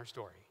now in our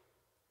story.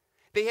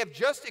 They have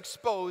just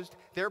exposed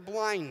their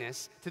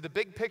blindness to the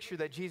big picture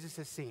that Jesus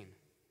has seen.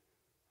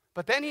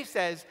 But then he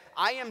says,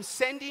 I am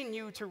sending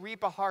you to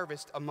reap a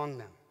harvest among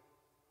them.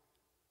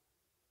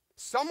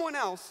 Someone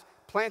else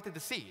planted the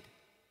seed,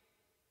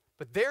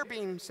 but they're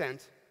being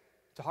sent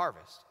to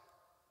harvest.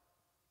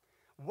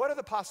 What are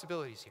the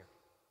possibilities here?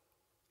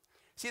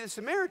 See, the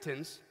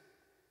Samaritans,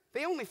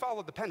 they only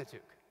followed the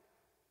Pentateuch,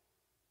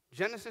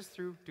 Genesis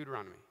through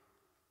Deuteronomy.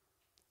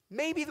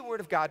 Maybe the Word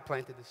of God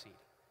planted the seed.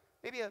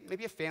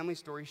 Maybe a family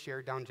story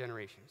shared down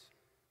generations.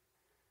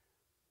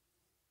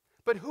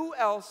 But who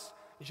else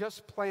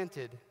just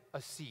planted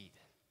a seed?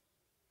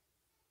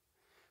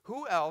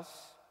 Who else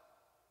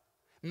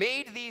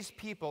made these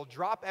people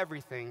drop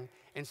everything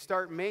and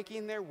start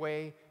making their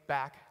way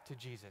back to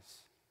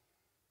Jesus?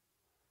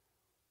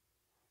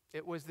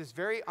 It was this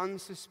very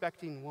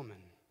unsuspecting woman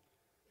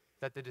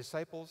that the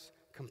disciples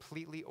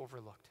completely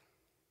overlooked.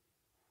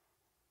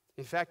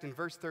 In fact, in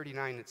verse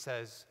 39 it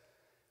says,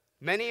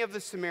 many of the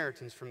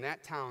Samaritans from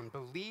that town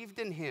believed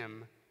in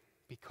him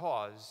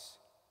because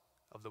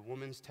of the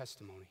woman's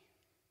testimony.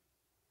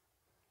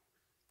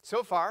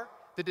 So far,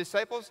 the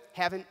disciples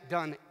haven't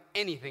done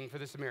anything for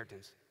the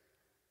Samaritans.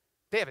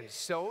 They haven't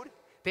sowed,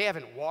 they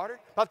haven't watered.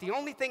 About the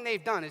only thing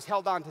they've done is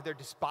held on to their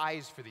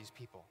despise for these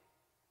people.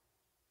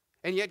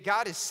 And yet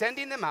God is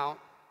sending them out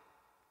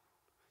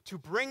to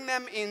bring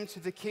them into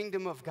the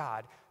kingdom of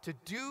God, to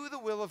do the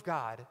will of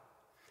God,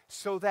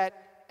 so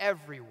that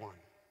everyone,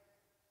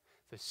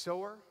 the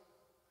sower,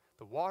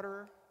 the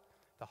waterer,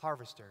 the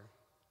harvester,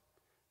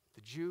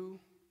 the Jew,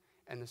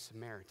 and the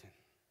Samaritan,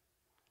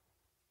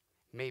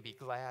 may be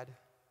glad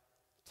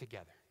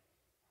together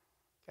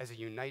as a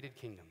united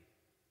kingdom.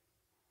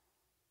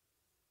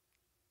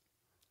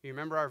 You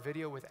remember our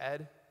video with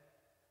Ed?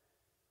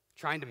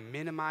 Trying to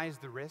minimize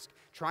the risk,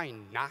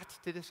 trying not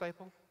to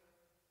disciple?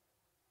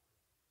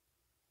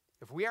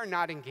 If we are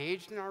not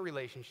engaged in our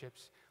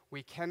relationships,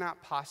 we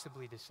cannot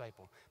possibly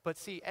disciple. But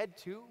see, Ed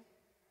too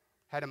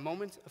had a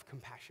moment of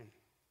compassion,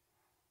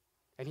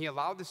 and he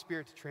allowed the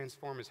Spirit to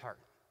transform his heart.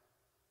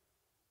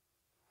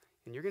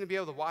 And you're going to be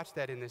able to watch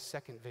that in this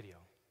second video.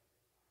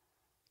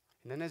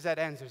 And then as that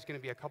ends, there's going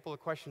to be a couple of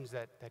questions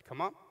that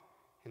come up,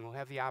 and we'll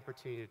have the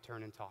opportunity to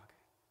turn and talk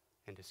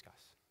and discuss.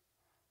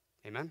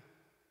 Amen?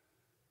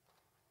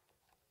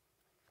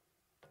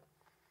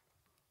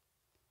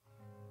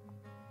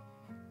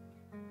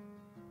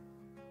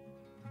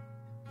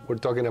 We're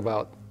talking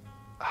about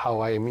how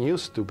I am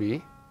used to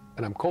be,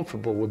 and I'm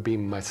comfortable with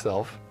being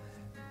myself,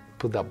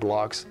 put that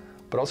blocks,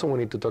 but also we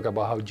need to talk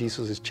about how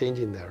Jesus is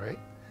changing that, right?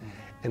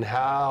 And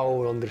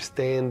how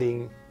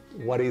understanding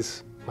what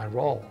is my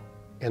role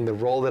and the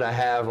role that I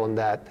have on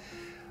that,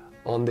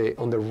 on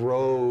the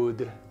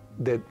road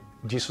that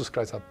Jesus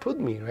Christ has put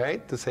me,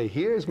 right? To say,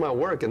 here's my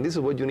work, and this is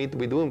what you need to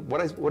be doing.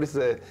 What is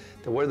the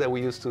word that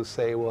we used to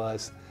say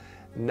was,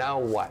 now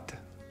what?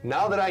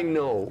 Now that I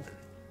know,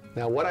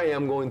 now what I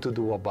am going to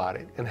do about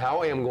it, and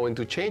how I am going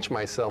to change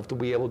myself to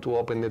be able to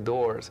open the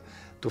doors,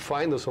 to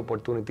find those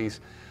opportunities,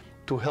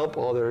 to help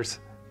others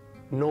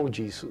know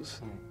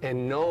Jesus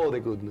and know the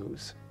good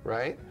news,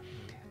 right?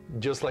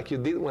 Just like you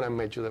did when I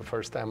met you the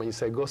first time, and you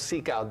said, go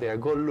seek out there,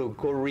 go look,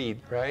 go read,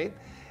 right?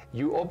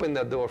 You opened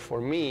that door for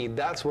me.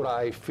 That's what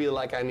I feel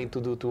like I need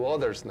to do to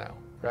others now,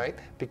 right?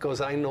 Because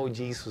I know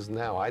Jesus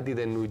now. I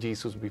didn't know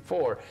Jesus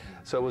before,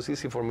 so it was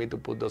easy for me to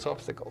put those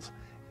obstacles.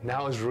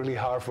 Now it's really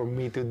hard for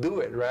me to do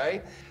it,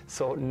 right?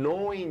 So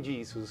knowing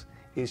Jesus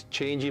is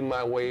changing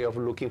my way of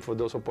looking for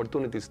those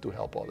opportunities to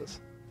help others.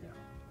 Yeah.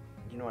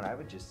 You know what I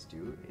would just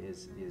do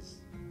is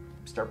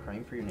start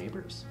praying for your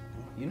neighbors.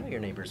 You know your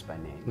neighbors by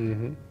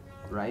name,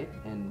 right?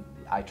 And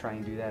I try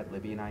and do that.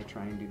 Libby and I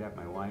try and do that,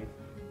 my wife.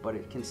 But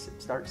it can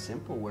start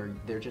simple where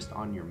they're just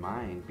on your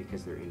mind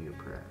because they're in your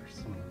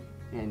prayers.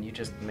 And you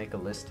just make a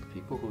list of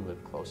people who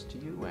live close to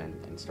you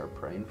and start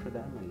praying for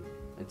them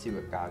and see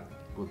what God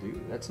will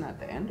do. That's not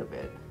the end of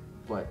it,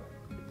 but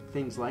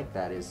things like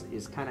that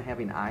is kind of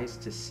having eyes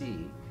to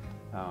see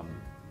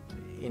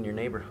in your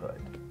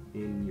neighborhood,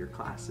 in your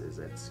classes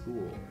at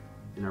school,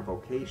 in our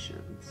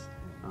vocations,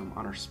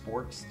 on our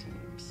sports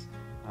teams,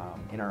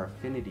 in our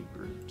affinity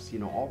groups,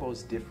 all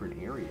those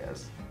different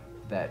areas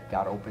that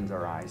God opens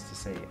our eyes to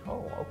say,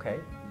 oh, okay,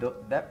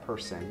 that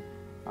person,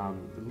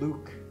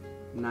 Luke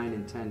 9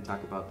 and 10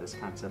 talk about this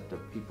concept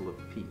of people of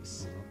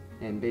peace.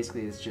 And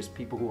basically it's just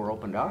people who are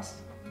open to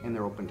us and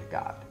they're open to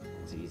God.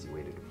 It's an easy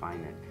way to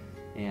define it.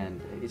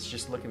 And it's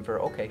just looking for,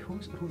 okay,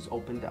 who's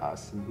open to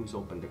us and who's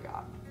open to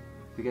God?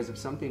 Because if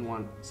somebody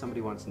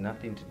wants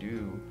nothing to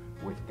do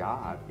with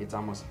God, it's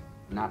almost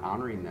not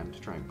honoring them to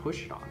try and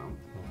push it on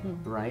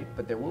them, right?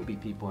 But there will be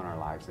people in our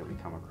lives that we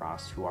come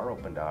across who are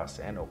open to us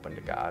and open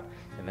to God,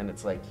 and then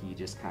it's like He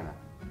just kind of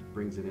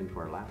brings it into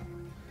our lap.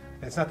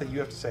 It's not that you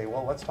have to say,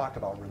 well, let's talk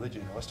about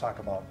religion, or let's talk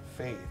about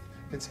faith.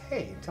 It's,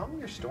 hey, tell me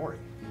your story,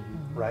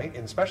 right?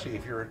 And especially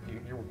if you're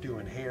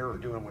doing hair or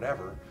doing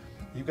whatever,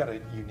 you've got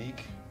a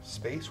unique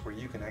space where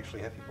you can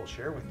actually have people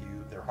share with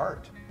you their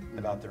heart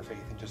about their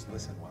faith and just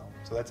listen well.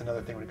 So that's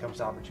another thing when it comes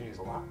to opportunities.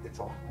 It's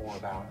a lot more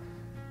about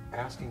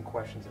asking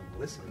questions and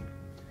listening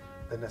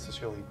than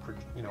necessarily,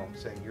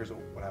 saying, here's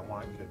what I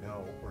want you to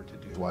know or to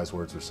do. Wise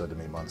words were said to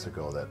me months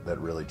ago that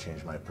really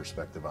changed my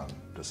perspective on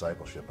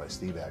discipleship by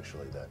Steve,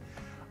 actually, that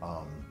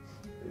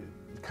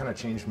kind of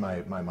changed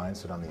my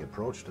mindset on the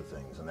approach to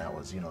things, and that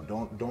was,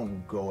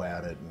 don't go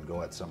at it and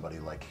go at somebody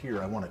like,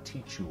 here, I want to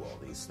teach you all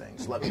these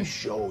things. Let me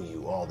show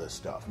you all this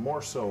stuff.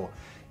 More so,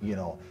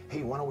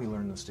 hey, why don't we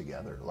learn this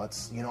together?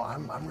 Let's,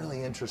 I'm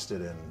really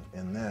interested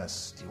in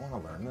this. Do you want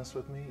to learn this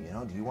with me?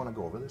 Do you want to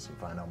go over this and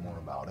find out more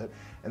about it?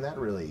 And that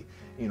really,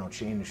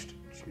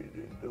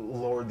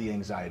 lowered the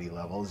anxiety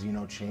levels,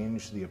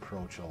 changed the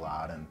approach a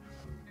lot. And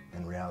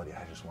in reality,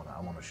 I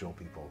want to show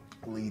people,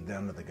 lead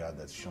them to the God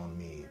that's shown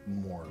me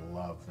more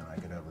love than I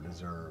could ever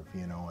deserve,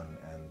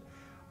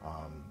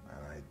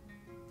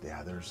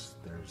 there's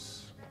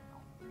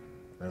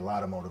a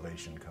lot of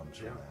motivation comes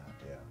from that,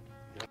 yeah.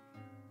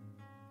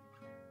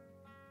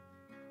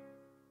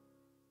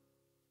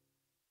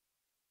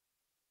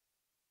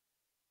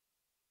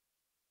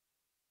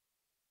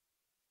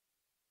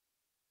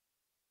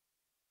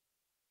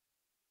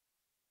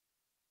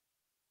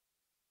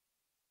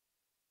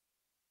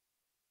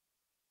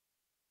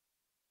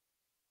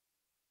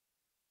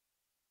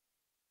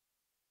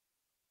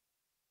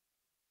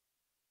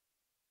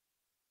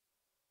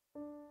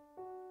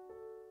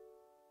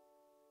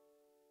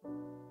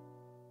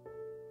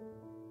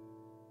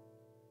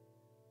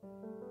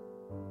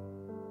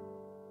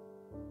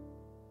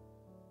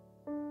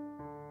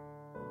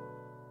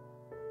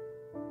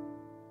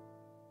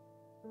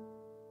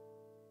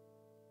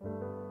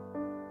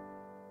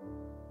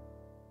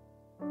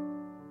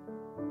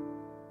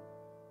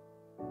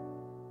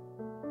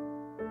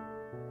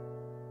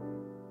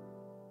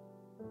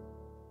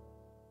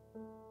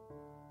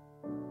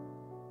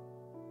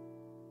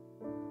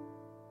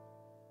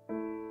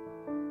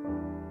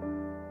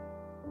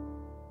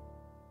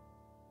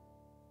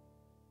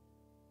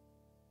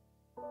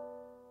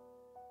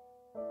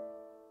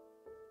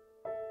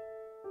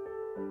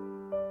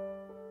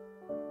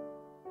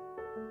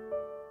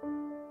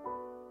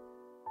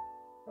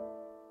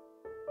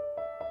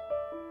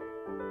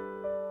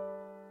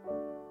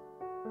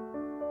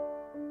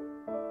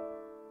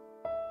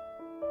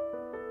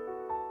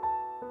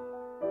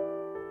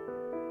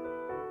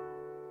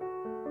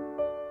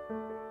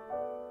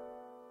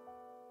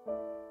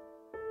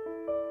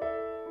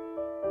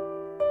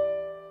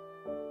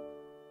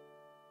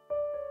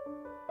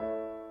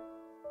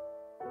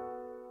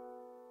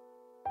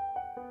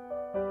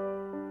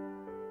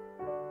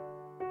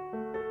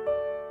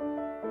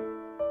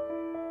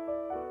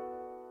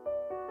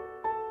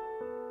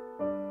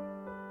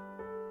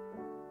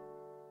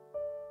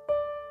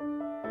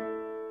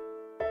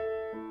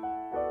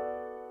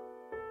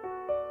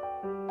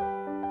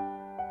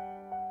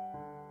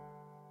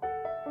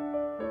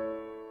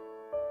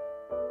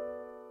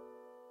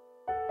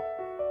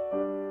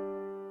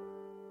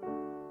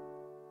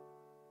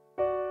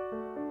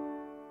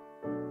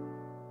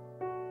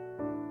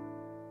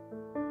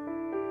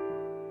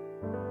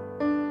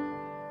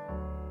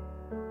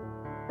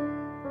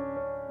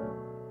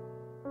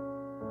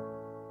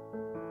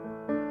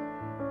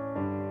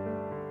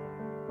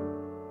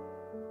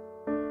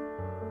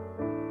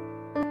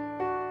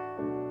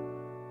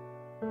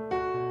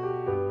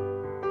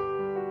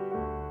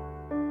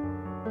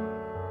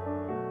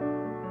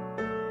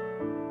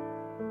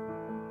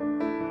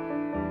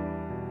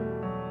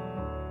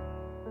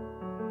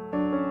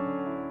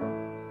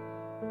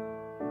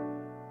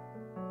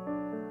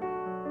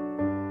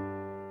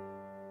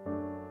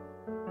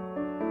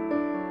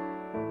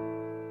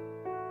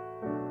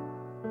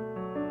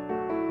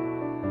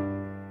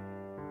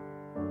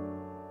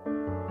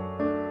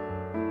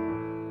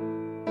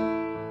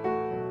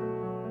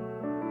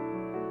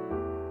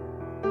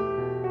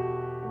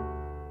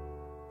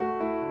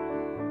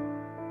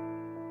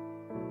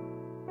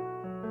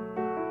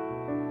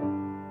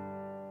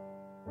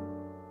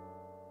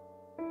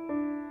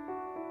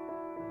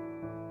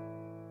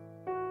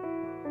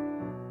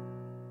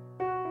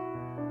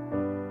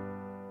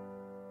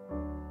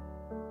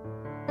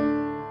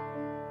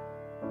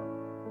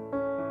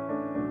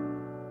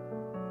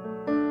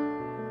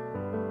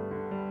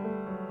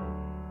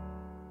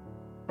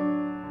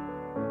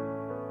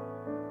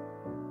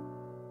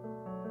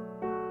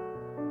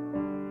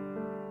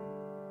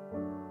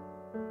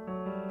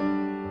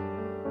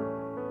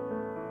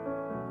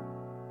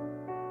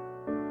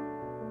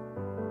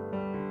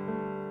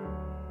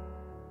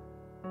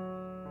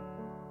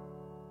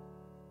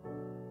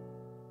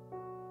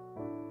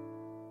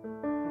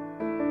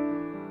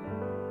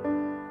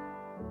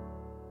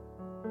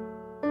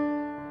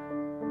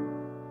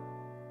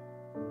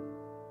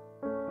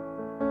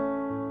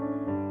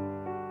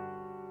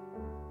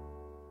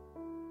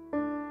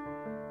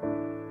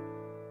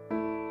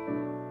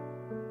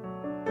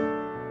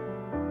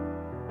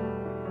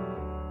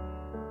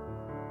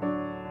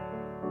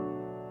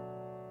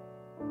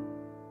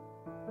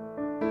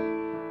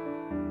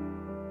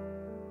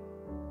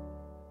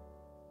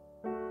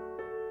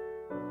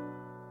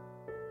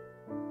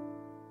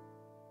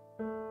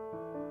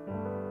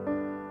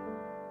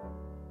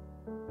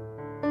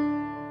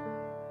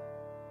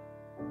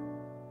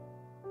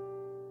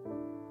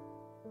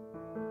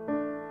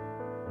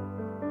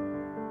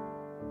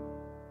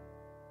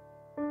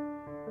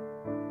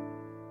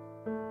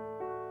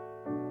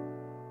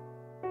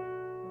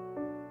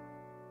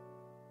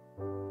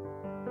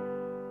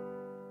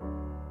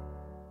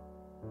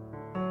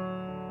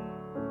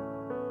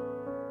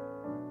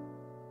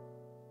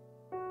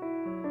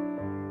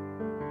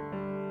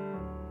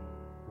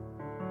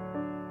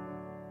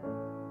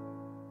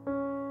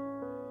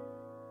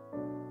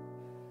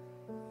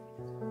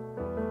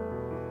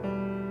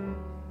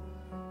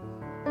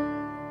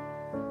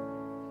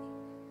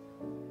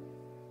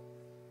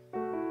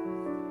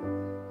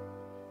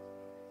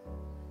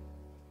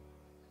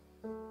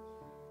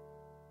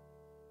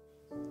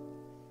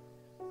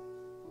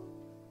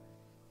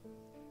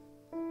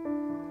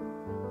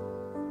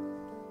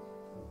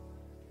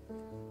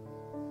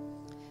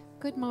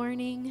 Good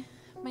morning.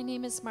 My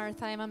name is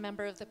Martha. I'm a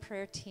member of the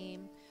prayer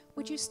team.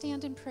 Would you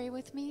stand and pray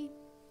with me?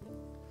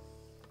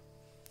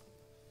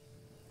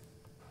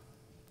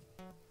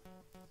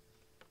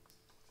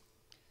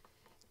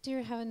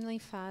 Dear Heavenly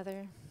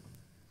Father,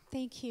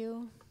 thank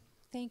you.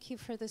 Thank you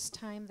for this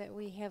time that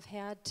we have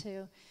had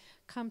to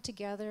come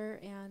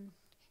together and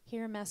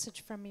hear a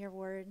message from your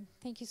word.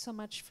 Thank you so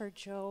much for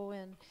Joe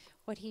and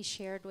what he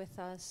shared with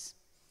us.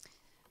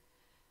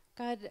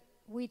 God,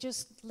 we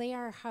just lay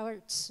our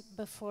hearts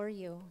before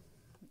you,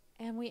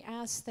 and we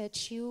ask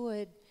that you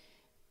would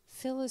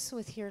fill us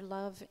with your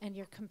love and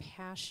your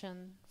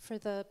compassion for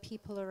the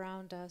people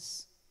around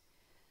us.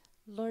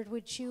 Lord,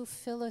 would you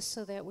fill us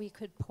so that we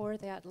could pour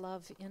that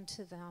love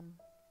into them?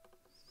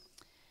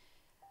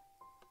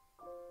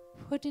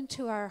 Put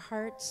into our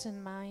hearts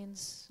and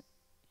minds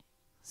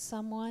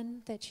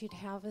someone that you'd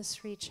have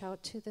us reach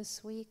out to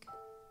this week.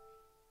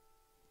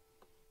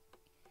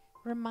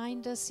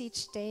 Remind us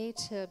each day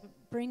to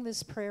bring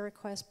this prayer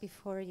request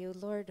before you.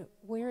 Lord,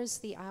 where is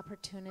the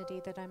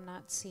opportunity that I'm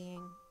not seeing?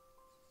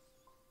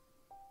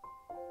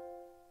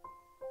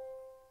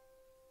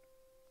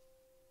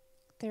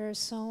 There are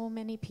so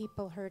many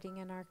people hurting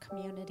in our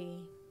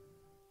community,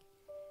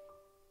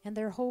 and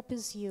their hope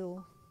is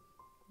you,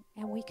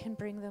 and we can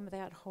bring them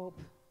that hope.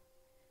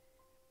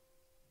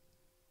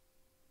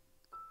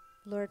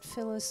 Lord,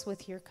 fill us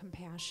with your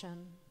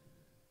compassion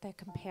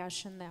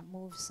that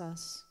moves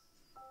us.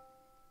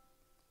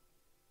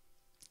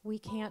 We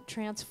can't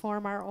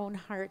transform our own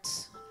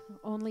hearts.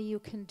 Only you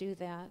can do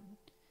that.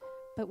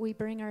 But we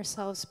bring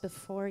ourselves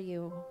before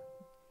you,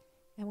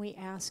 and we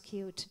ask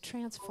you to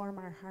transform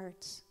our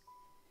hearts.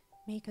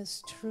 Make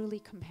us truly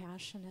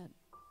compassionate.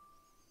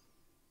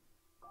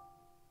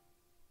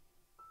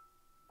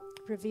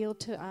 Reveal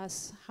to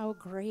us how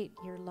great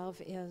your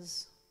love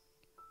is.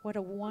 What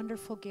a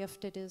wonderful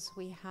gift it is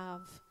we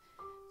have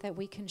that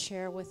we can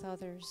share with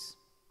others.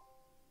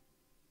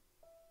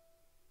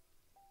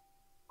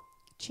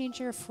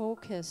 Change our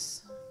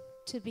focus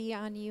to be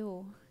on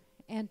you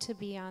and to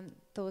be on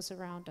those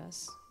around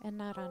us and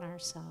not on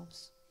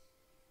ourselves.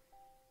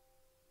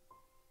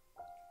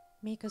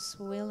 Make us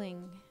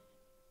willing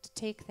to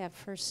take that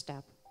first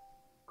step.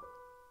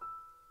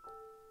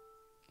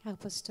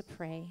 Help us to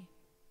pray.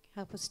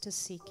 Help us to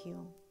seek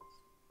you.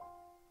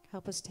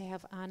 Help us to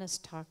have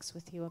honest talks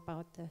with you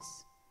about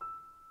this.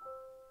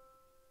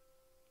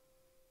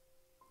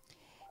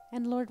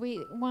 And Lord,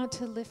 we want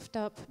to lift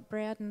up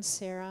Brad and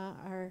Sarah,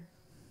 our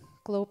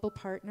global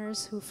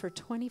partners who for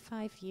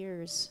 25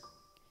 years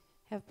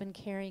have been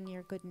carrying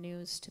your good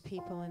news to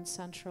people in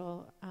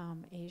Central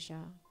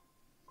Asia.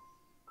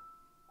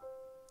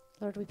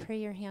 Lord, we pray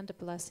your hand of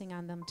blessing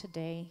on them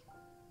today.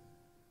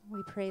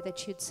 We pray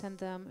that you'd send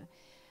them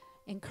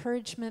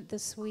encouragement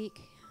this week,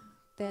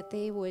 that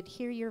they would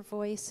hear your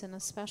voice in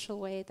a special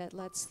way that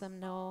lets them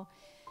know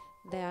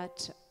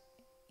that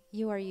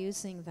you are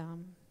using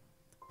them.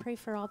 Pray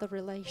for all the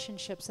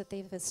relationships that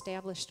they've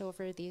established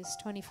over these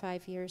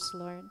 25 years,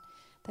 Lord,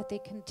 that they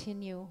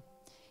continue,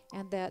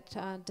 and that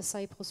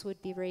disciples would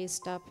be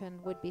raised up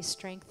and would be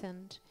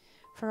strengthened.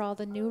 For all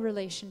the new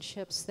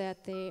relationships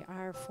that they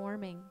are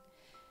forming,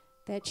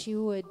 that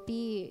you would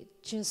be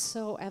just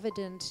so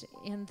evident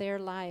in their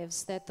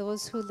lives that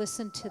those who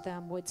listen to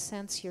them would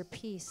sense your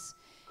peace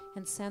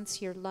and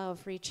sense your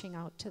love reaching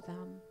out to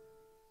them.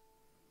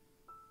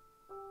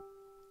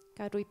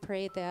 God, we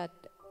pray that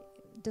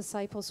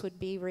disciples would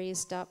be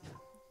raised up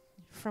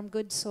from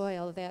good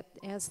soil, that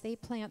as they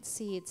plant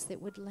seeds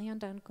that would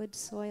land on good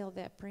soil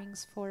that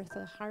brings forth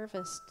a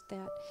harvest,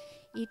 that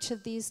each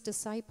of these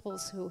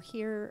disciples who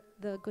hear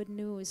the good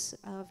news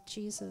of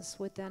Jesus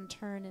would then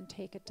turn and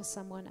take it to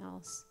someone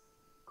else.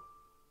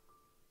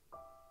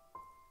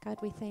 God,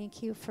 we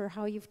thank you for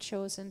how you've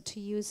chosen to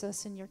use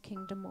us in your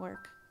kingdom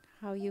work,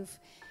 how you've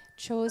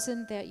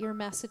chosen that your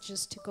message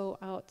is to go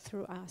out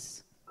through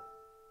us.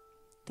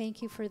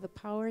 Thank you for the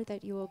power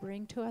that you will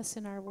bring to us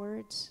in our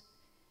words.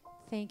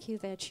 Thank you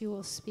that you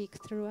will speak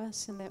through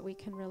us and that we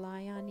can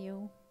rely on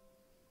you.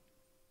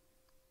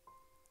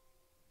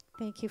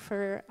 Thank you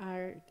for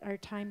our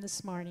time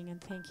this morning,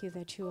 and thank you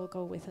that you will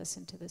go with us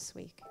into this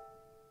week.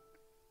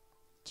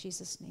 In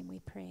Jesus' name we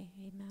pray.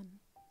 Amen.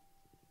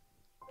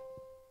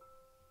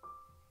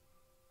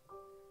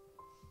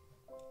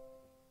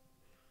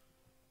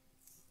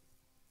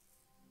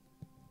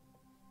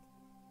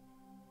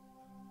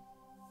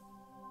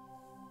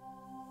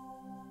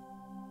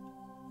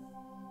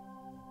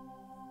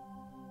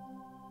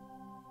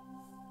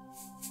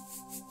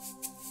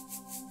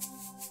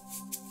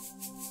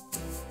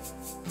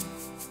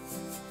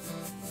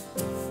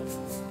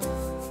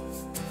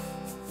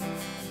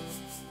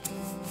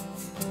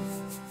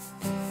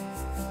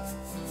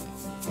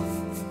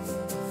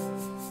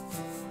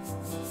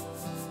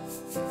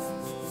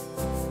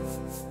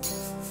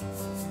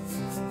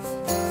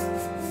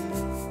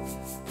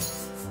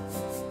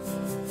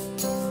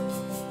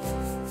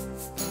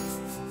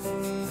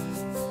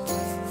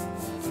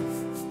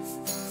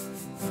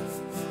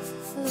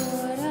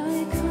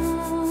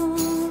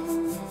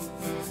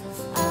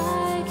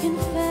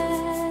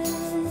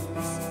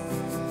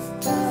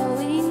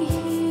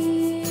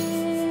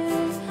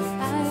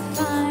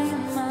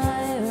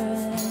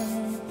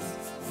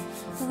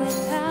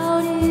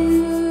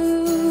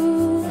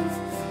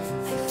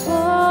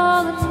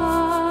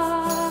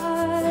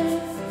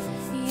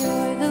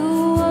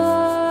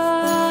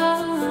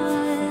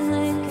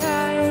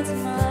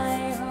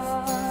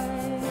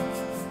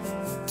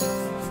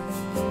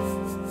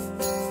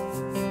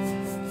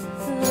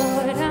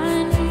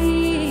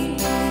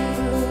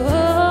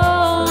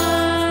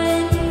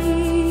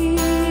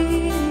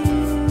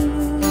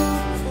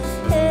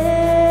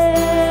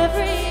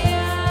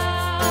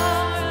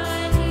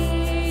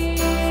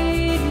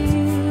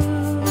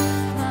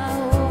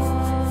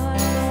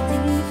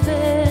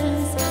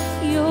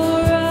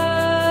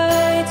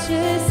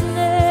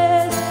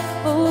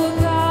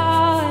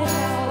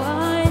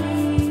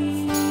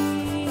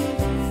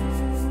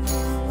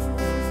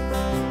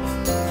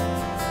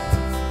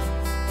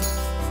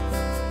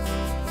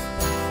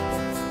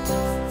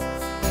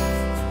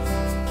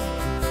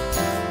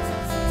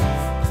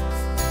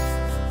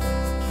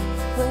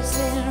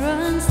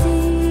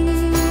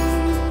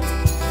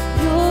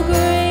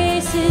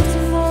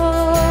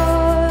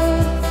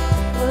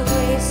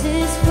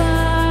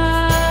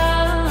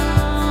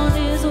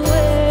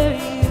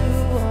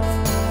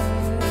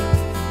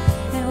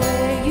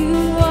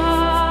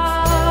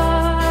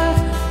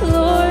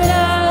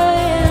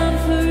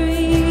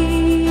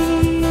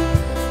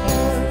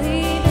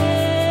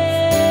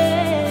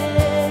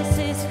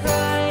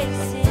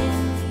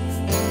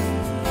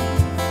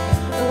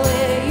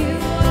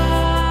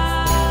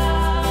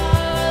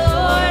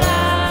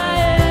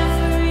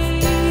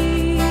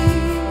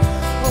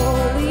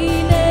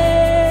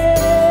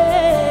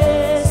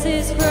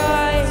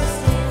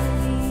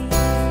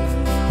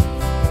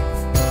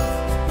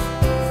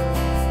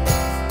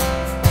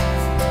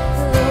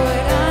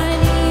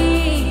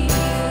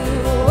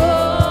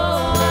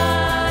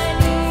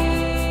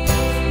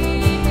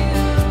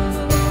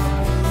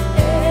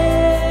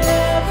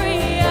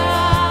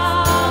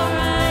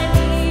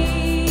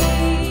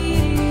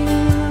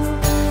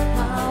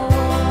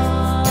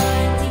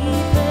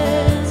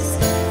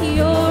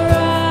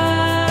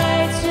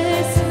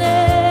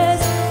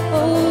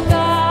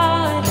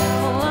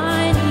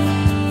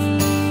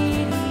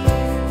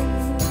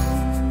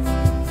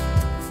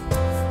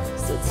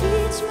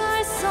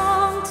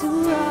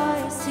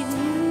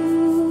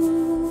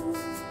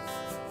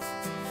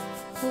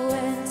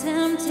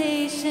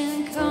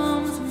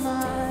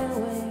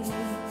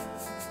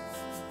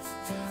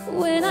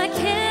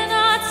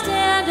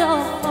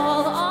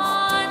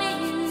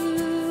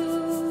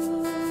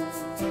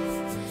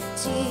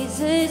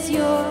 Jesus,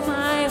 you're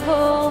my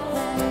hope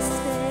and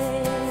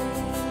stay.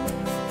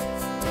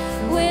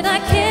 When I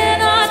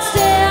cannot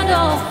stand,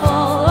 I'll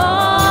fall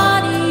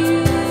on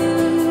you.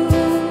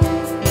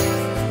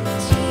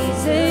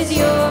 Jesus,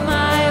 you're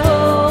my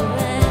hope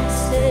and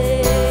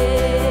stay.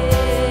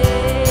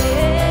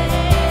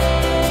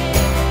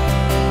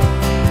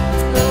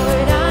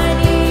 Lord, I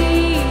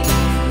need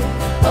you.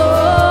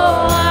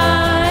 Oh,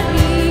 I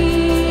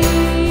need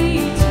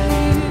you.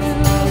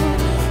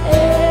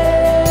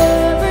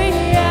 Every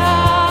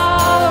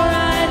hour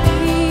I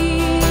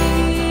need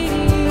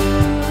you.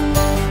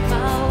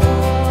 My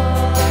one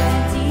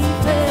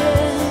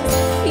defense,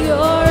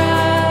 your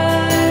righteousness.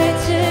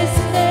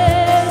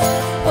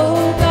 Oh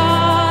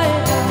God,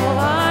 how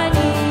I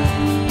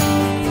need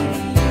you.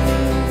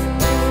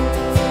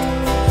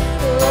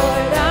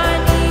 Lord, I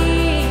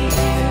need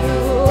you.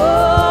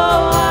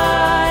 Oh,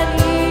 I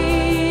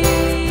need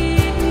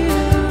you.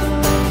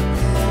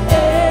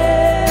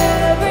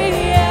 Every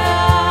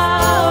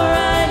hour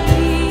I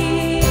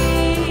need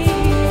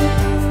you.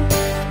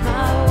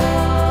 My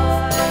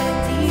one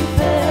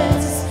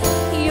defense,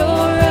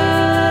 your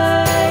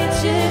righteousness.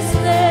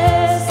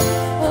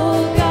 Oh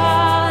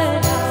God,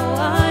 how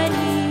I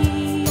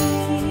need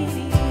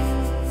you.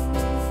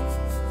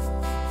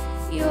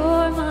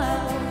 You're my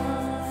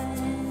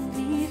one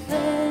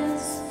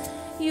defense,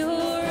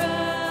 your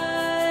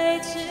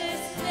righteousness.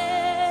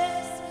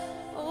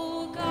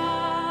 Oh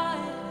God,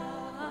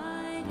 how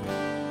I need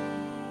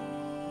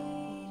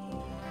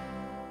you.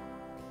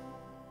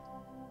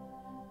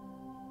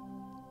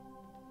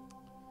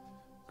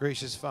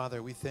 Gracious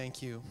Father, we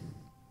thank you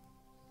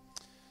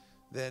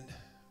that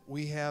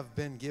we have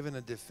been given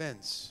a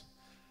defense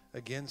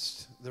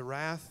against the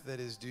wrath that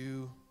is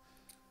due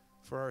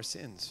for our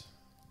sins.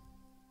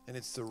 And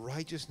it's the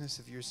righteousness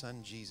of your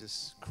Son,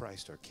 Jesus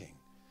Christ, our King.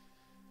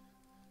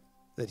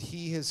 That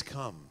he has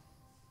come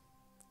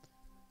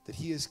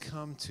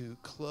to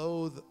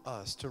clothe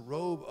us, to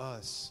robe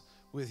us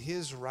with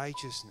his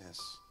righteousness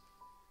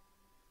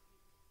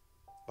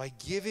by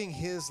giving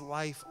his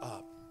life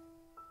up.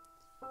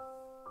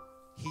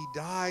 He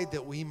died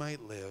that we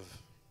might live.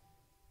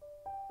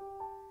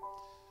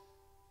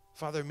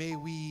 Father, may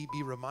we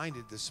be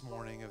reminded this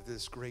morning of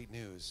this great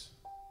news.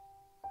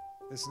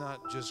 It's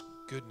not just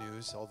good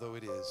news, although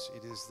it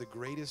is the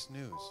greatest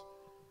news.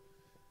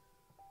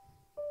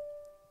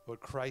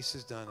 What Christ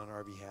has done on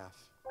our behalf.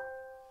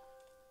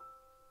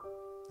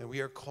 And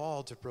we are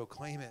called to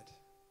proclaim it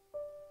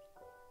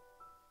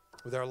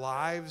with our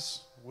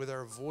lives, with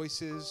our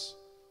voices,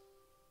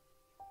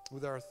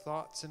 with our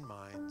thoughts and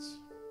minds.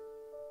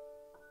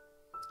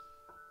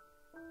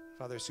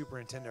 Father,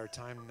 superintend our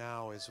time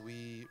now as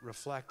we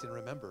reflect and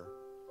remember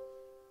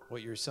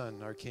what your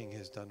Son, our King,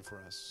 has done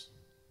for us.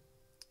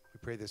 We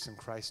pray this in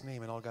Christ's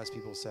name, and all God's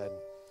people said,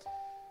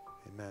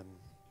 amen.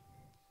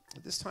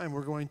 At this time,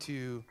 we're going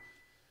to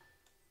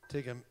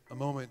take a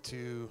moment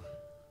to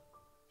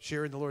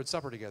share in the Lord's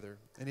Supper together.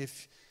 And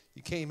if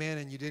you came in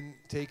and you didn't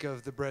take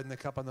of the bread and the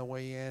cup on the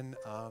way in,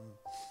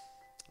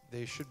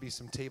 there should be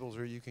some tables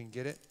where you can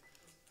get it.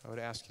 I would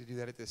ask you to do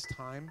that at this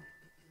time.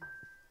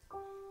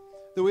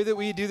 The way that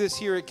we do this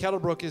here at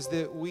Kettlebrook is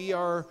that we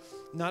are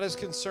not as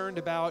concerned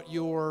about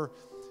your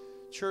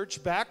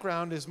church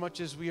background as much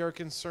as we are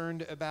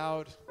concerned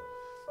about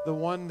the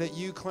one that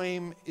you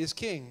claim is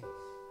King.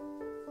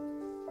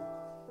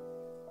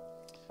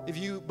 If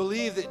you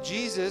believe that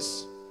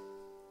Jesus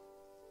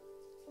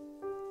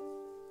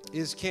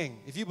is King,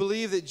 if you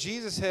believe that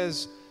Jesus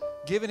has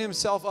given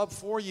himself up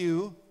for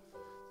you,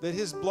 that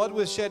his blood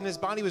was shed and his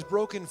body was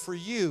broken for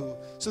you,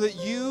 so that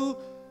you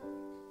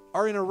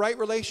are in a right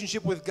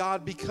relationship with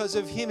God because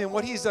of him and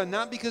what he's done,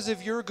 not because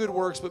of your good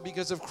works, but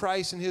because of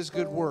Christ and his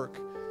good work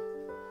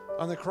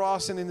on the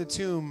cross and in the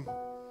tomb,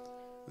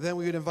 then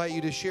we would invite you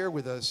to share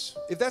with us.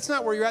 If that's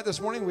not where you're at this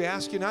morning, we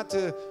ask you not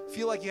to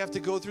feel like you have to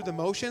go through the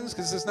motions,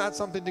 because it's not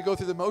something to go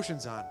through the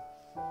motions on.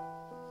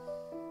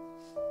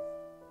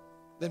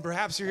 Then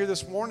perhaps you're here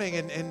this morning,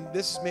 and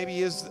this maybe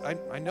is,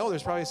 I know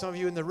there's probably some of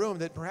you in the room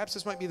that perhaps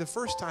this might be the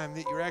first time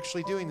that you're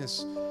actually doing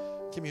this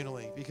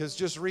communally, because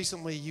just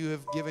recently you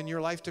have given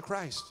your life to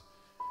Christ.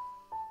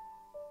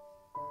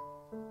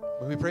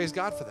 And we praise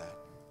God for that.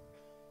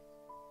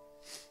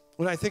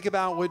 When I think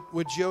about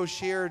what Joe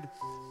shared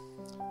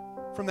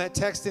from that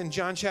text in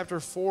John chapter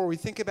 4, we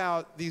think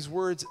about these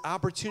words,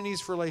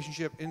 opportunities for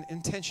relationship, and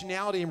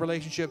intentionality in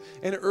relationship,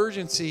 and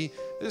urgency.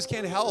 I just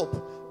can't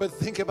help but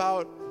think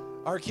about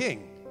our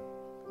King,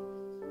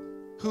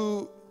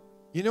 who,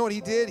 you know what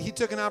he did? He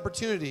took an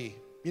opportunity.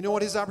 You know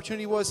what his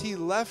opportunity was? He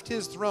left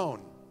his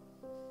throne.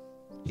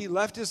 He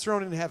left his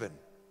throne in heaven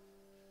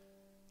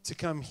to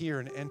come here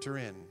and enter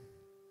in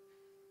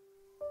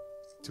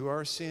to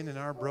our sin and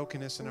our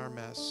brokenness and our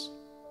mess.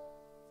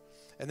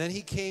 And then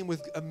he came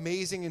with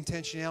amazing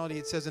intentionality.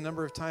 It says a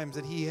number of times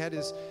that he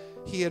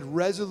had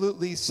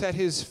resolutely set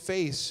his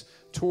face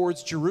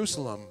towards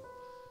Jerusalem.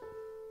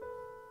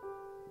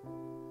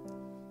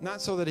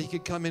 Not so that he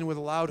could come in with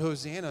loud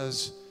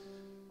hosannas,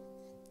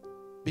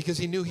 because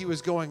he knew he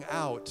was going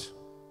out,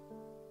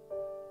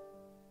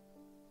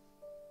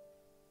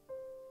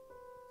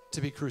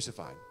 to be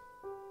crucified.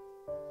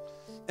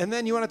 And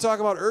then you want to talk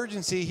about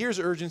urgency. Here's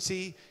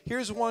urgency.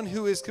 Here's one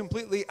who is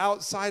completely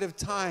outside of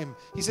time.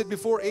 He said,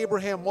 before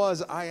Abraham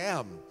was, I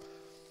am.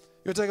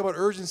 You want to talk about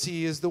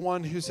urgency is the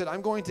one who said,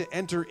 I'm going to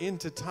enter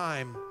into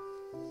time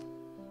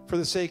for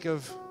the sake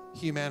of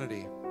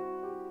humanity,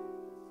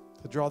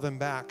 to draw them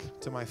back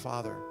to my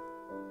Father.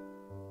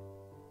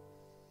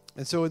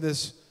 And so in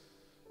this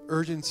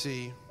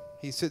urgency,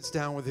 he sits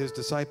down with his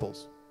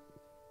disciples.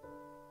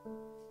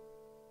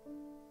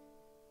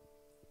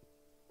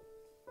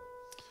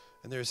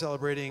 And they're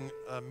celebrating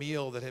a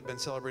meal that had been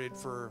celebrated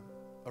for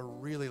a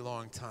really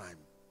long time,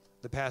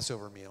 the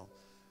Passover meal.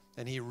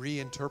 And he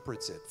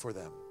reinterprets it for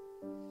them.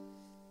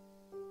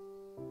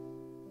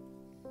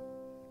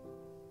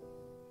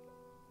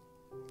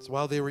 So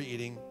while they were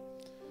eating,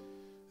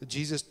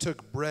 Jesus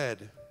took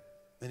bread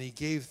and he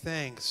gave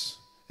thanks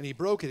and he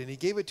broke it and he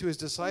gave it to his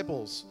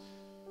disciples,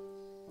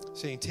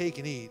 saying, take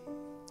and eat.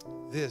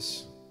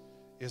 This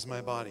is my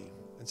body.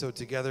 And so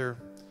together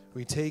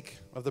we take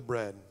of the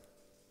bread.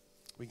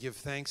 We give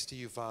thanks to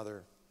you,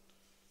 Father.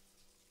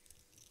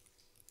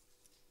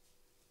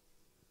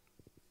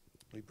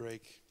 We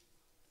break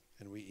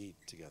and we eat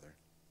together.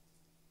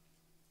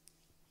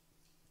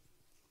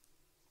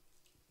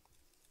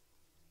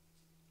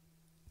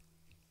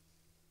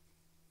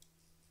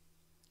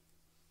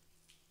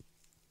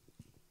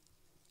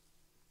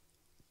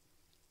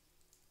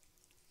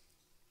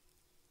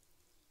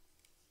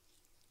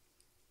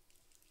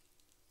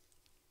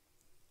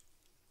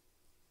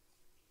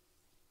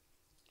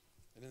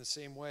 And in the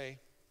same way,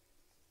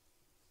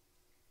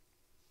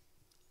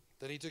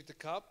 then he took the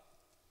cup,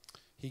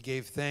 he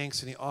gave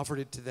thanks, and he offered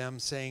it to them,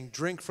 saying,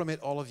 drink from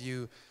it, all of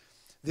you.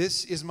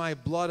 This is my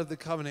blood of the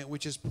covenant,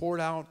 which is poured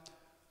out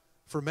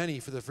for many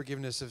for the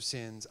forgiveness of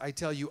sins. I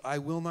tell you, I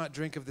will not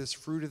drink of this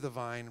fruit of the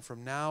vine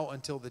from now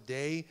until the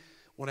day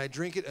when I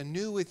drink it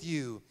anew with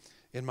you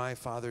in my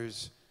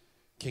Father's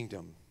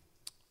kingdom.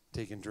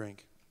 Take and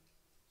drink.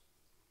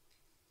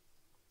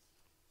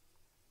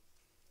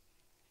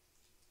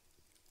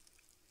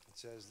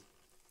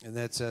 And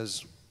that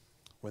says,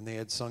 when they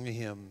had sung a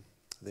hymn,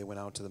 they went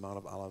out to the Mount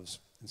of Olives.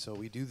 And so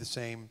we do the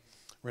same.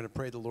 We're going to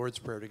pray the Lord's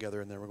Prayer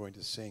together, and then we're going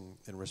to sing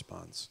in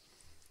response.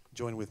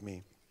 Join with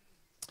me.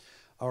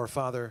 Our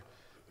Father,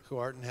 who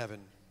art in heaven,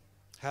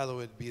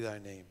 hallowed be thy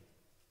name.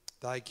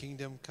 Thy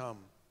kingdom come,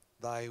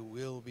 thy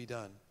will be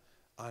done,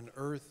 on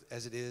earth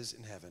as it is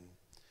in heaven.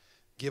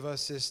 Give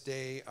us this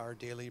day our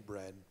daily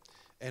bread,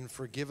 and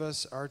forgive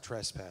us our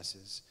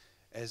trespasses,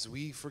 as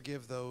we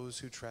forgive those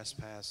who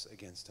trespass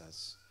against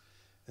us.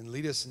 And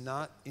lead us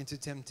not into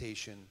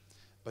temptation,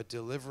 but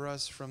deliver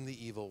us from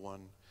the evil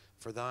one.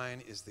 For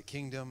thine is the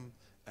kingdom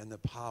and the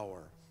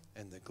power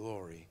and the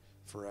glory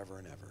forever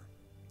and ever.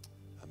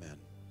 Amen.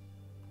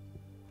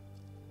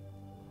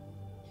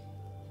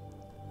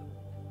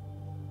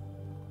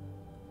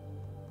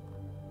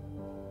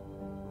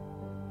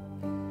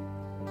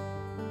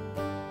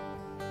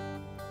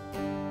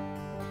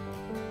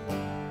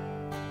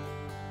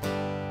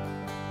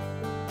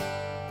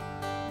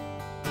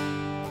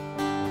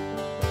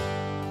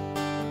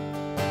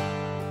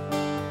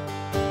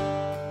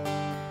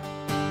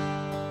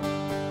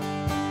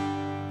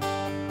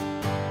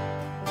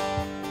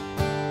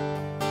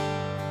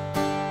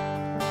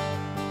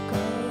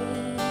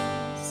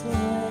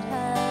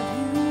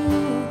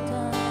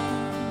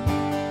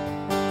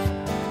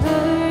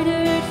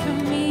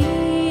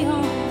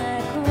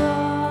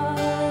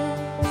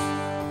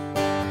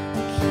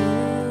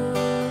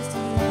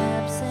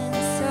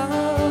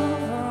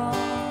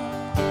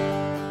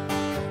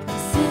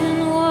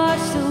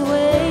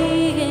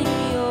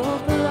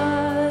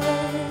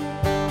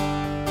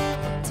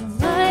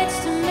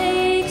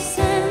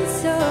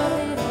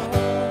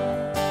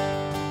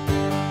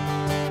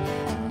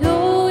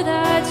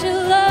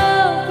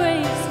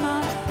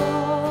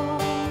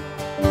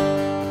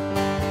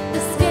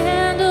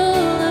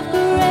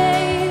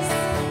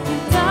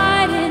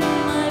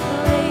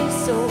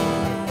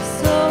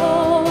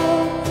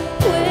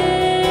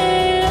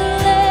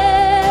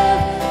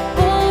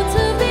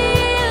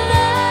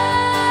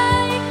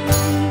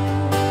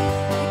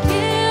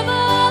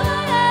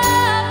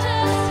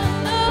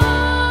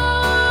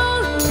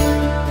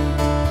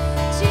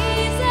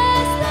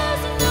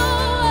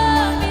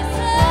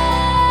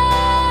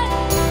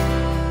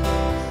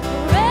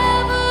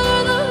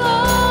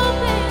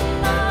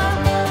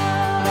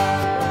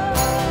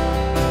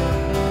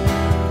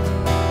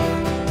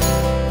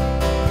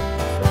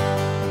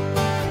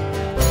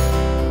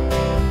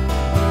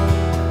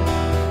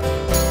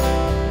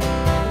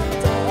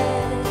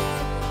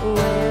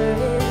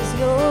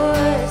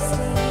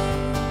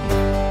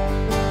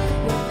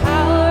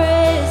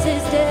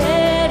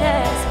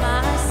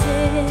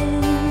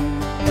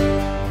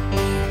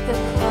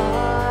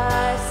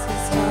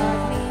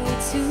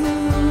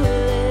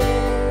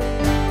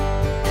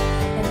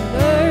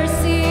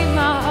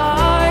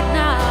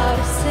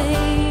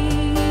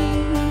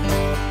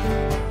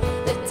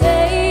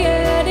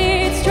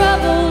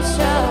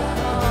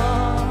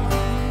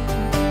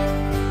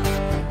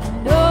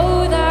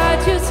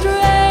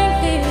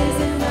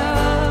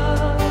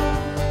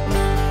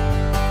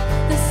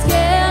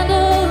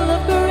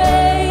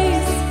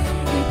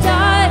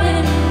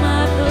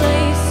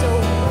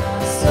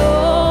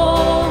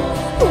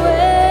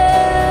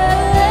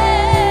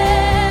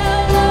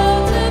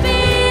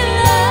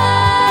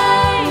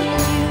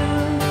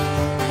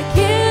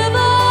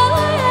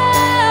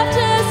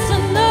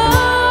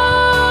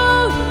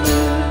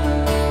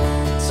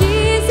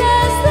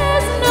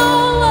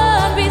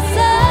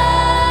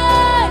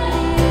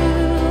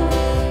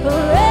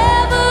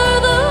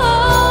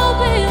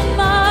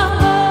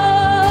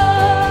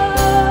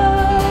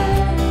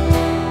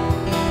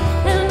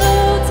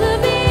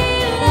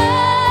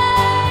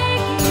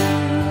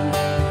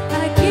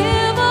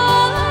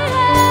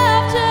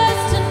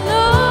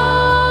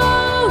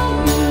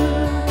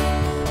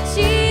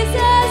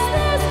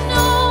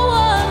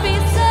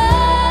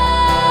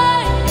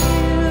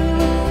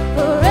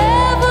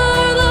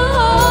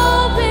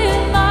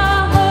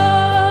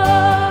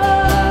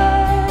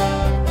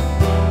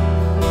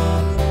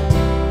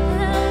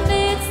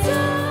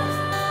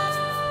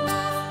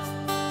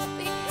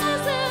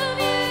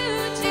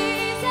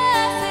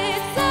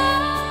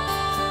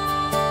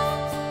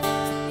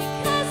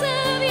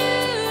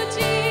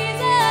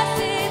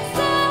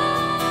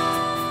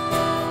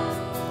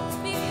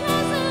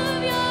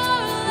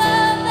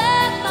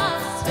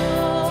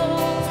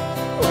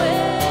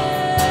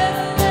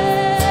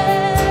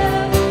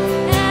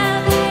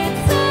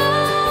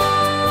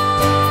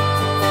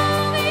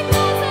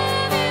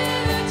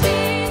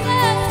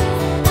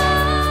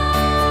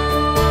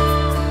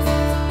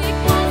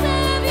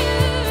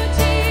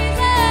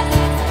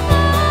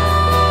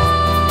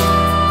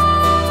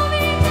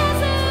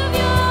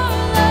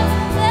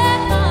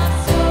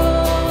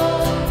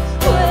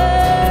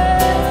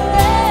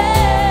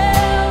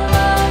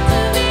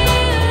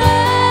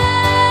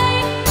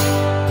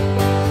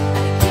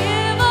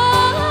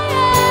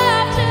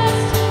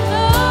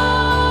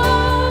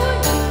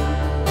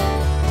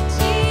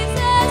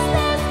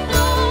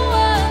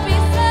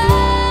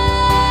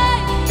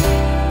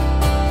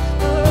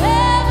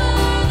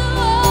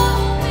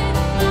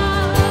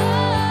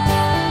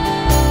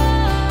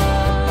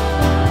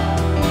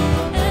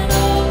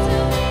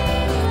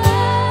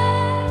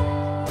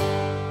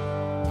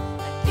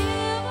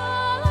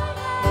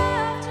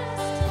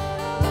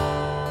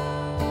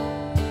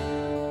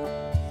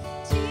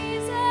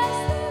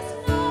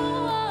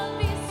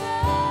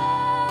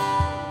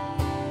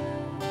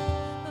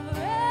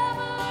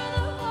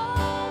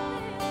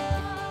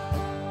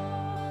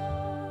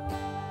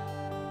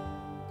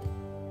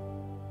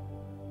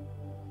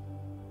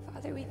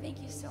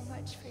 Thank you so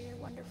much for your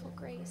wonderful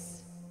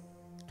grace.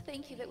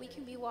 Thank you that we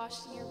can be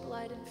washed in your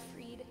blood and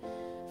freed,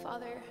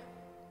 Father,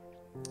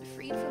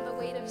 freed from the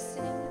weight of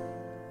sin.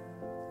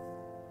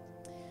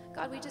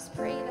 God, we just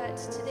pray that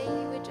today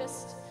you would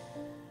just,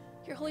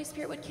 your Holy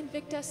Spirit would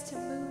convict us to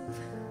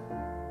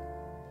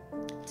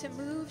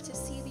move, to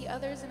see the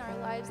others in our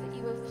lives that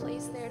you have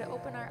placed there, to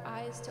open our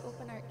eyes, to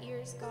open our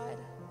ears, God,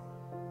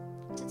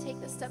 to take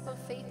the step of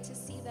faith to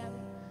see them.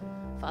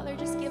 Father,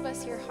 just give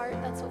us your heart.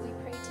 That's what we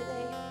pray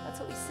today. That's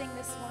what we sing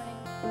this morning.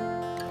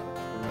 Amen.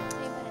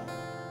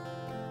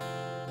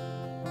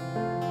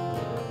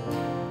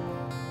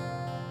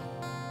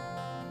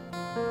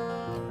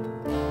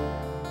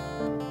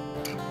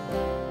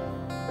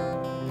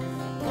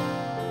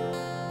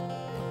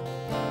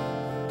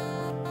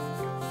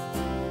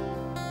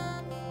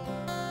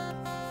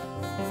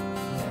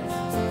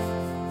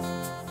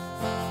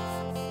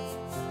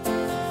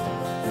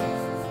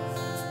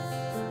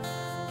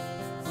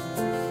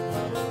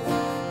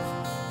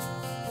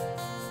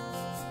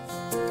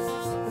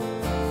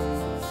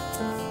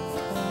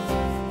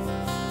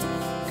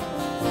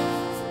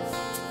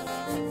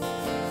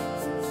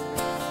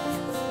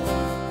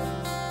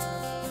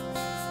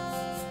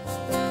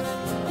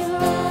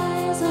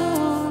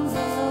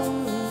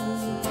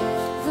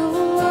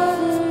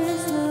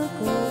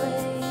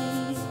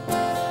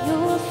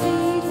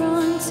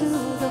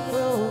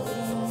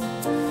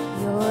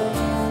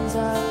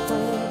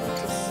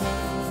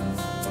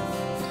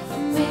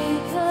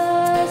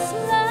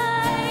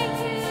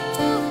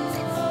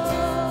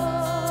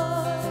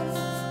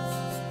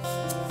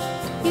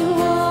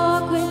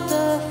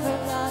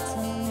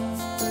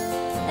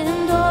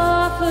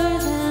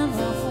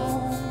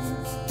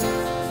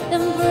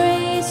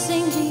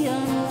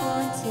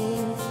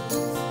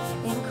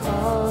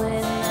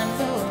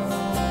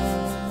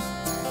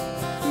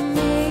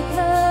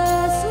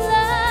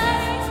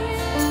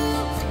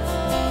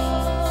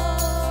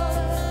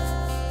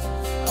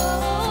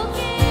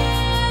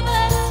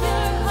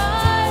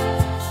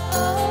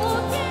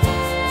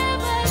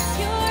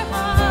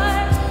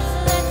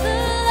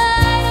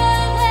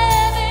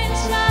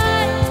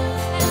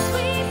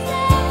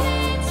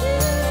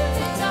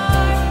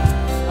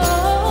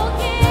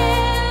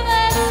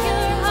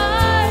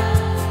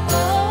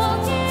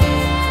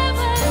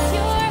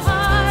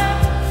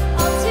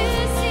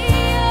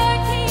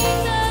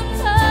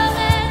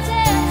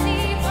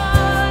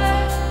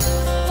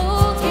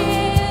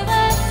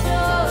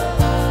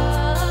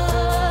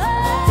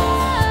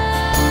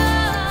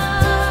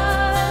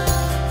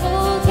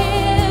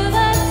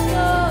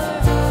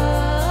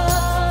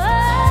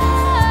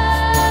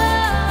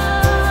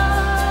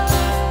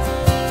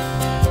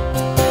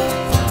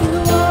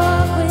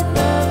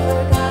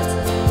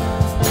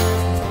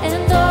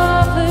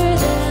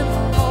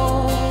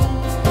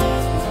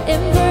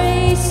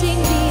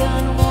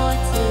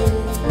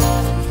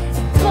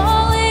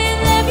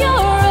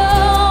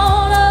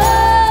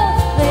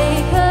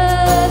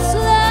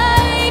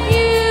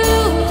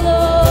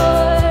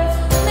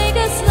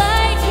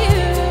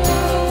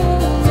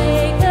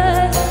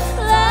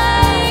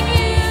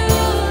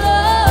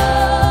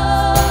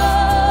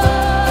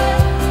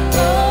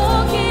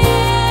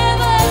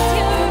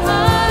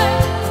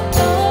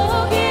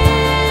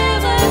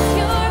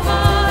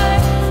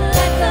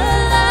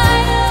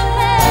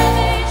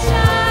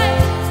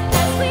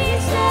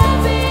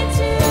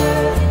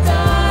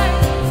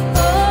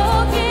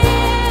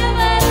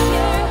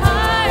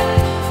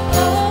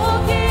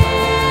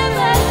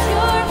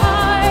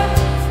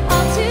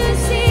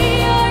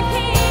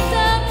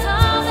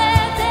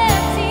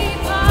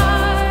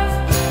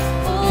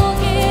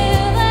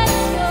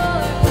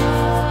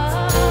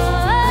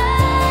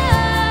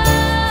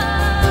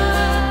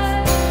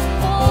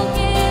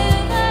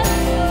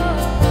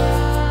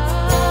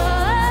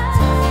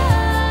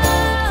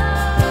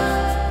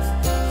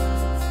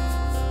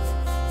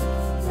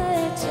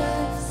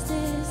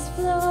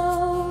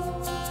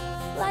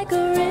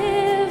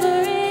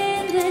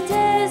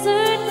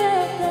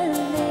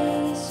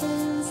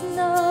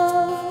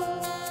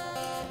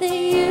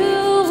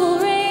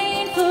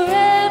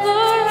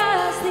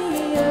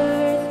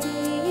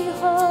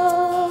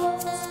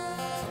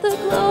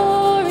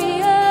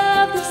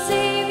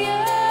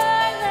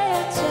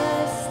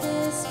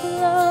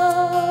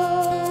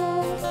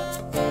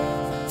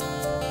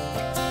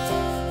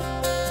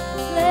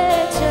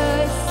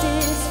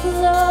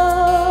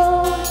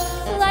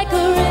 Like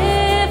a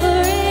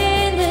river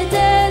in the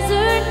desert.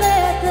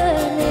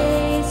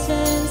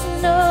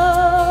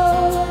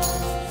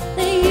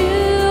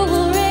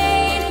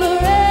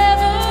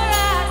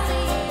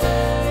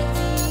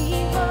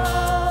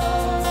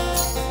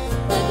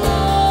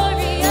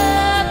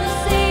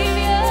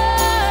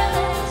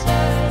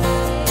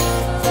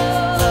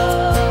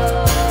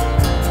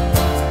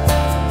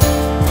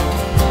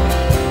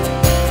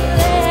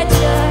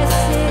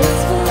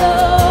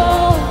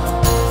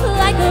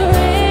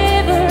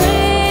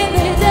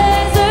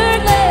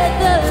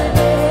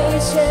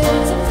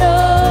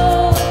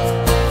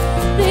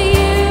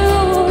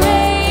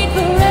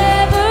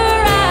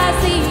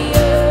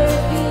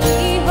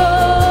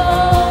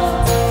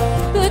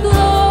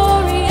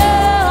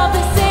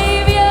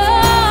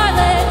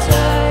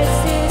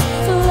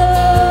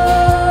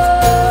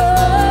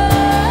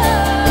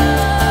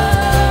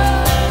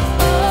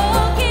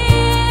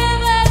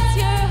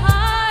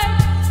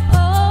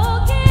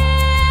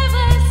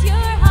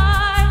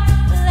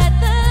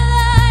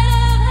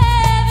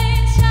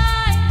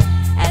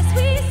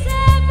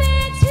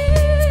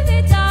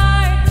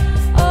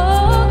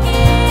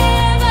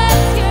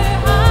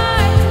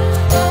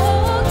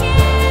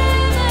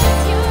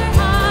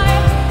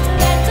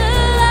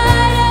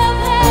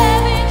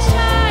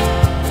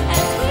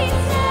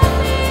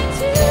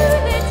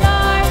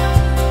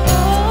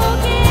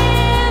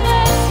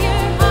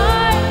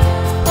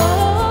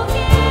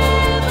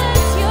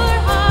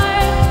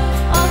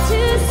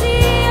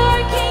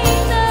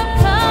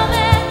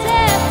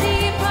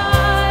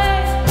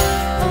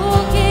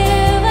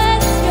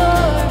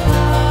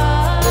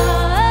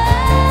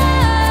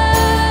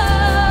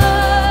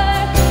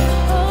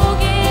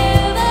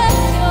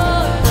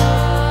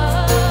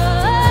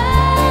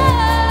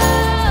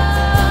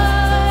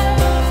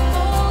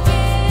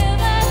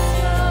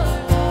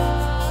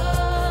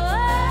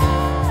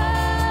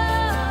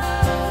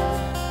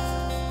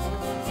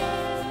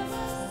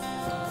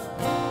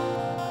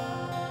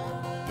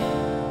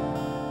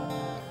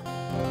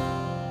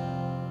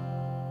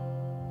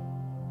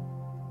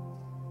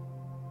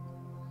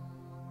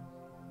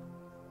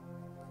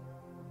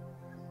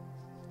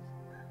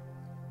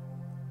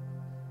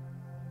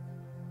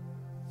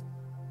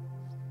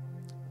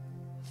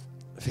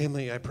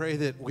 Family, I pray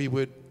that we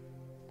would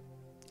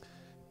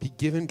be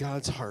given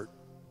God's heart,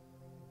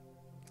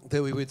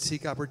 that we would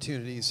seek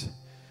opportunities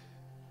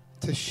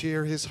to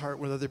share his heart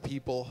with other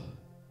people,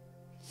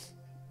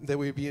 that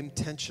we would be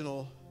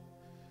intentional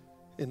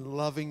in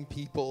loving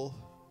people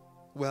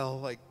well,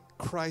 like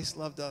Christ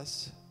loved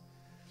us,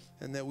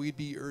 and that we'd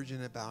be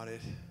urgent about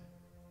it.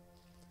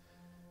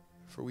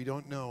 For we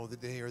don't know the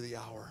day or the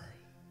hour.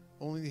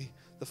 Only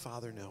the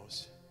Father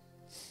knows.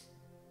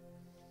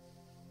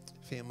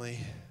 Family,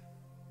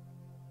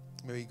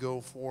 may we go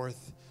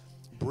forth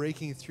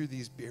breaking through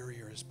these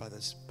barriers by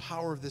the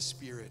power of the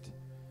Spirit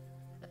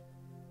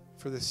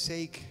for the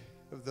sake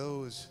of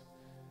those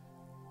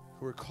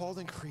who are called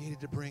and created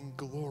to bring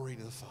glory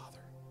to the Father.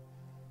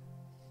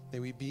 May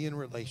we be in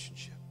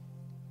relationship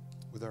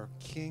with our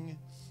King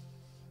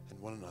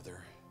and one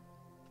another.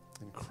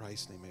 In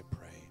Christ's name I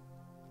pray.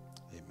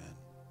 Amen.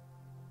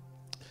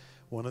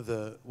 One of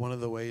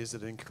the ways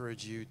that I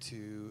encourage you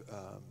to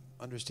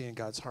understand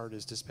God's heart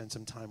is to spend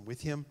some time with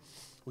him.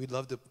 We'd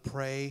love to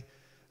pray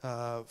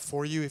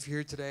for you if you're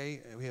here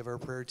today. We have our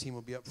prayer team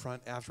will be up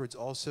front afterwards.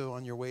 Also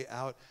on your way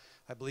out,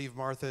 I believe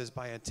Martha is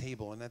by a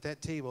table. And at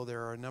that table,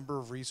 there are a number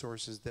of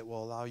resources that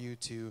will allow you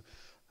to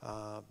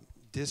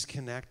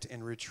disconnect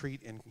and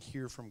retreat and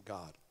hear from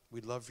God.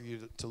 We'd love for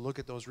you to look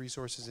at those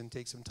resources and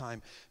take some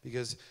time,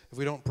 because if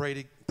we don't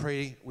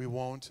pray, we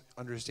won't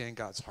understand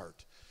God's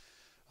heart.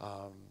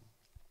 I'm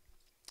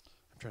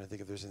trying to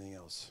think if there's anything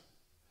else.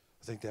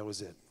 I think that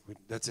was it.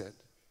 That's it.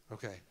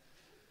 Okay.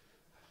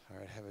 All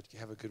right.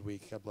 Have a good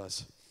week. God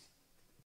bless.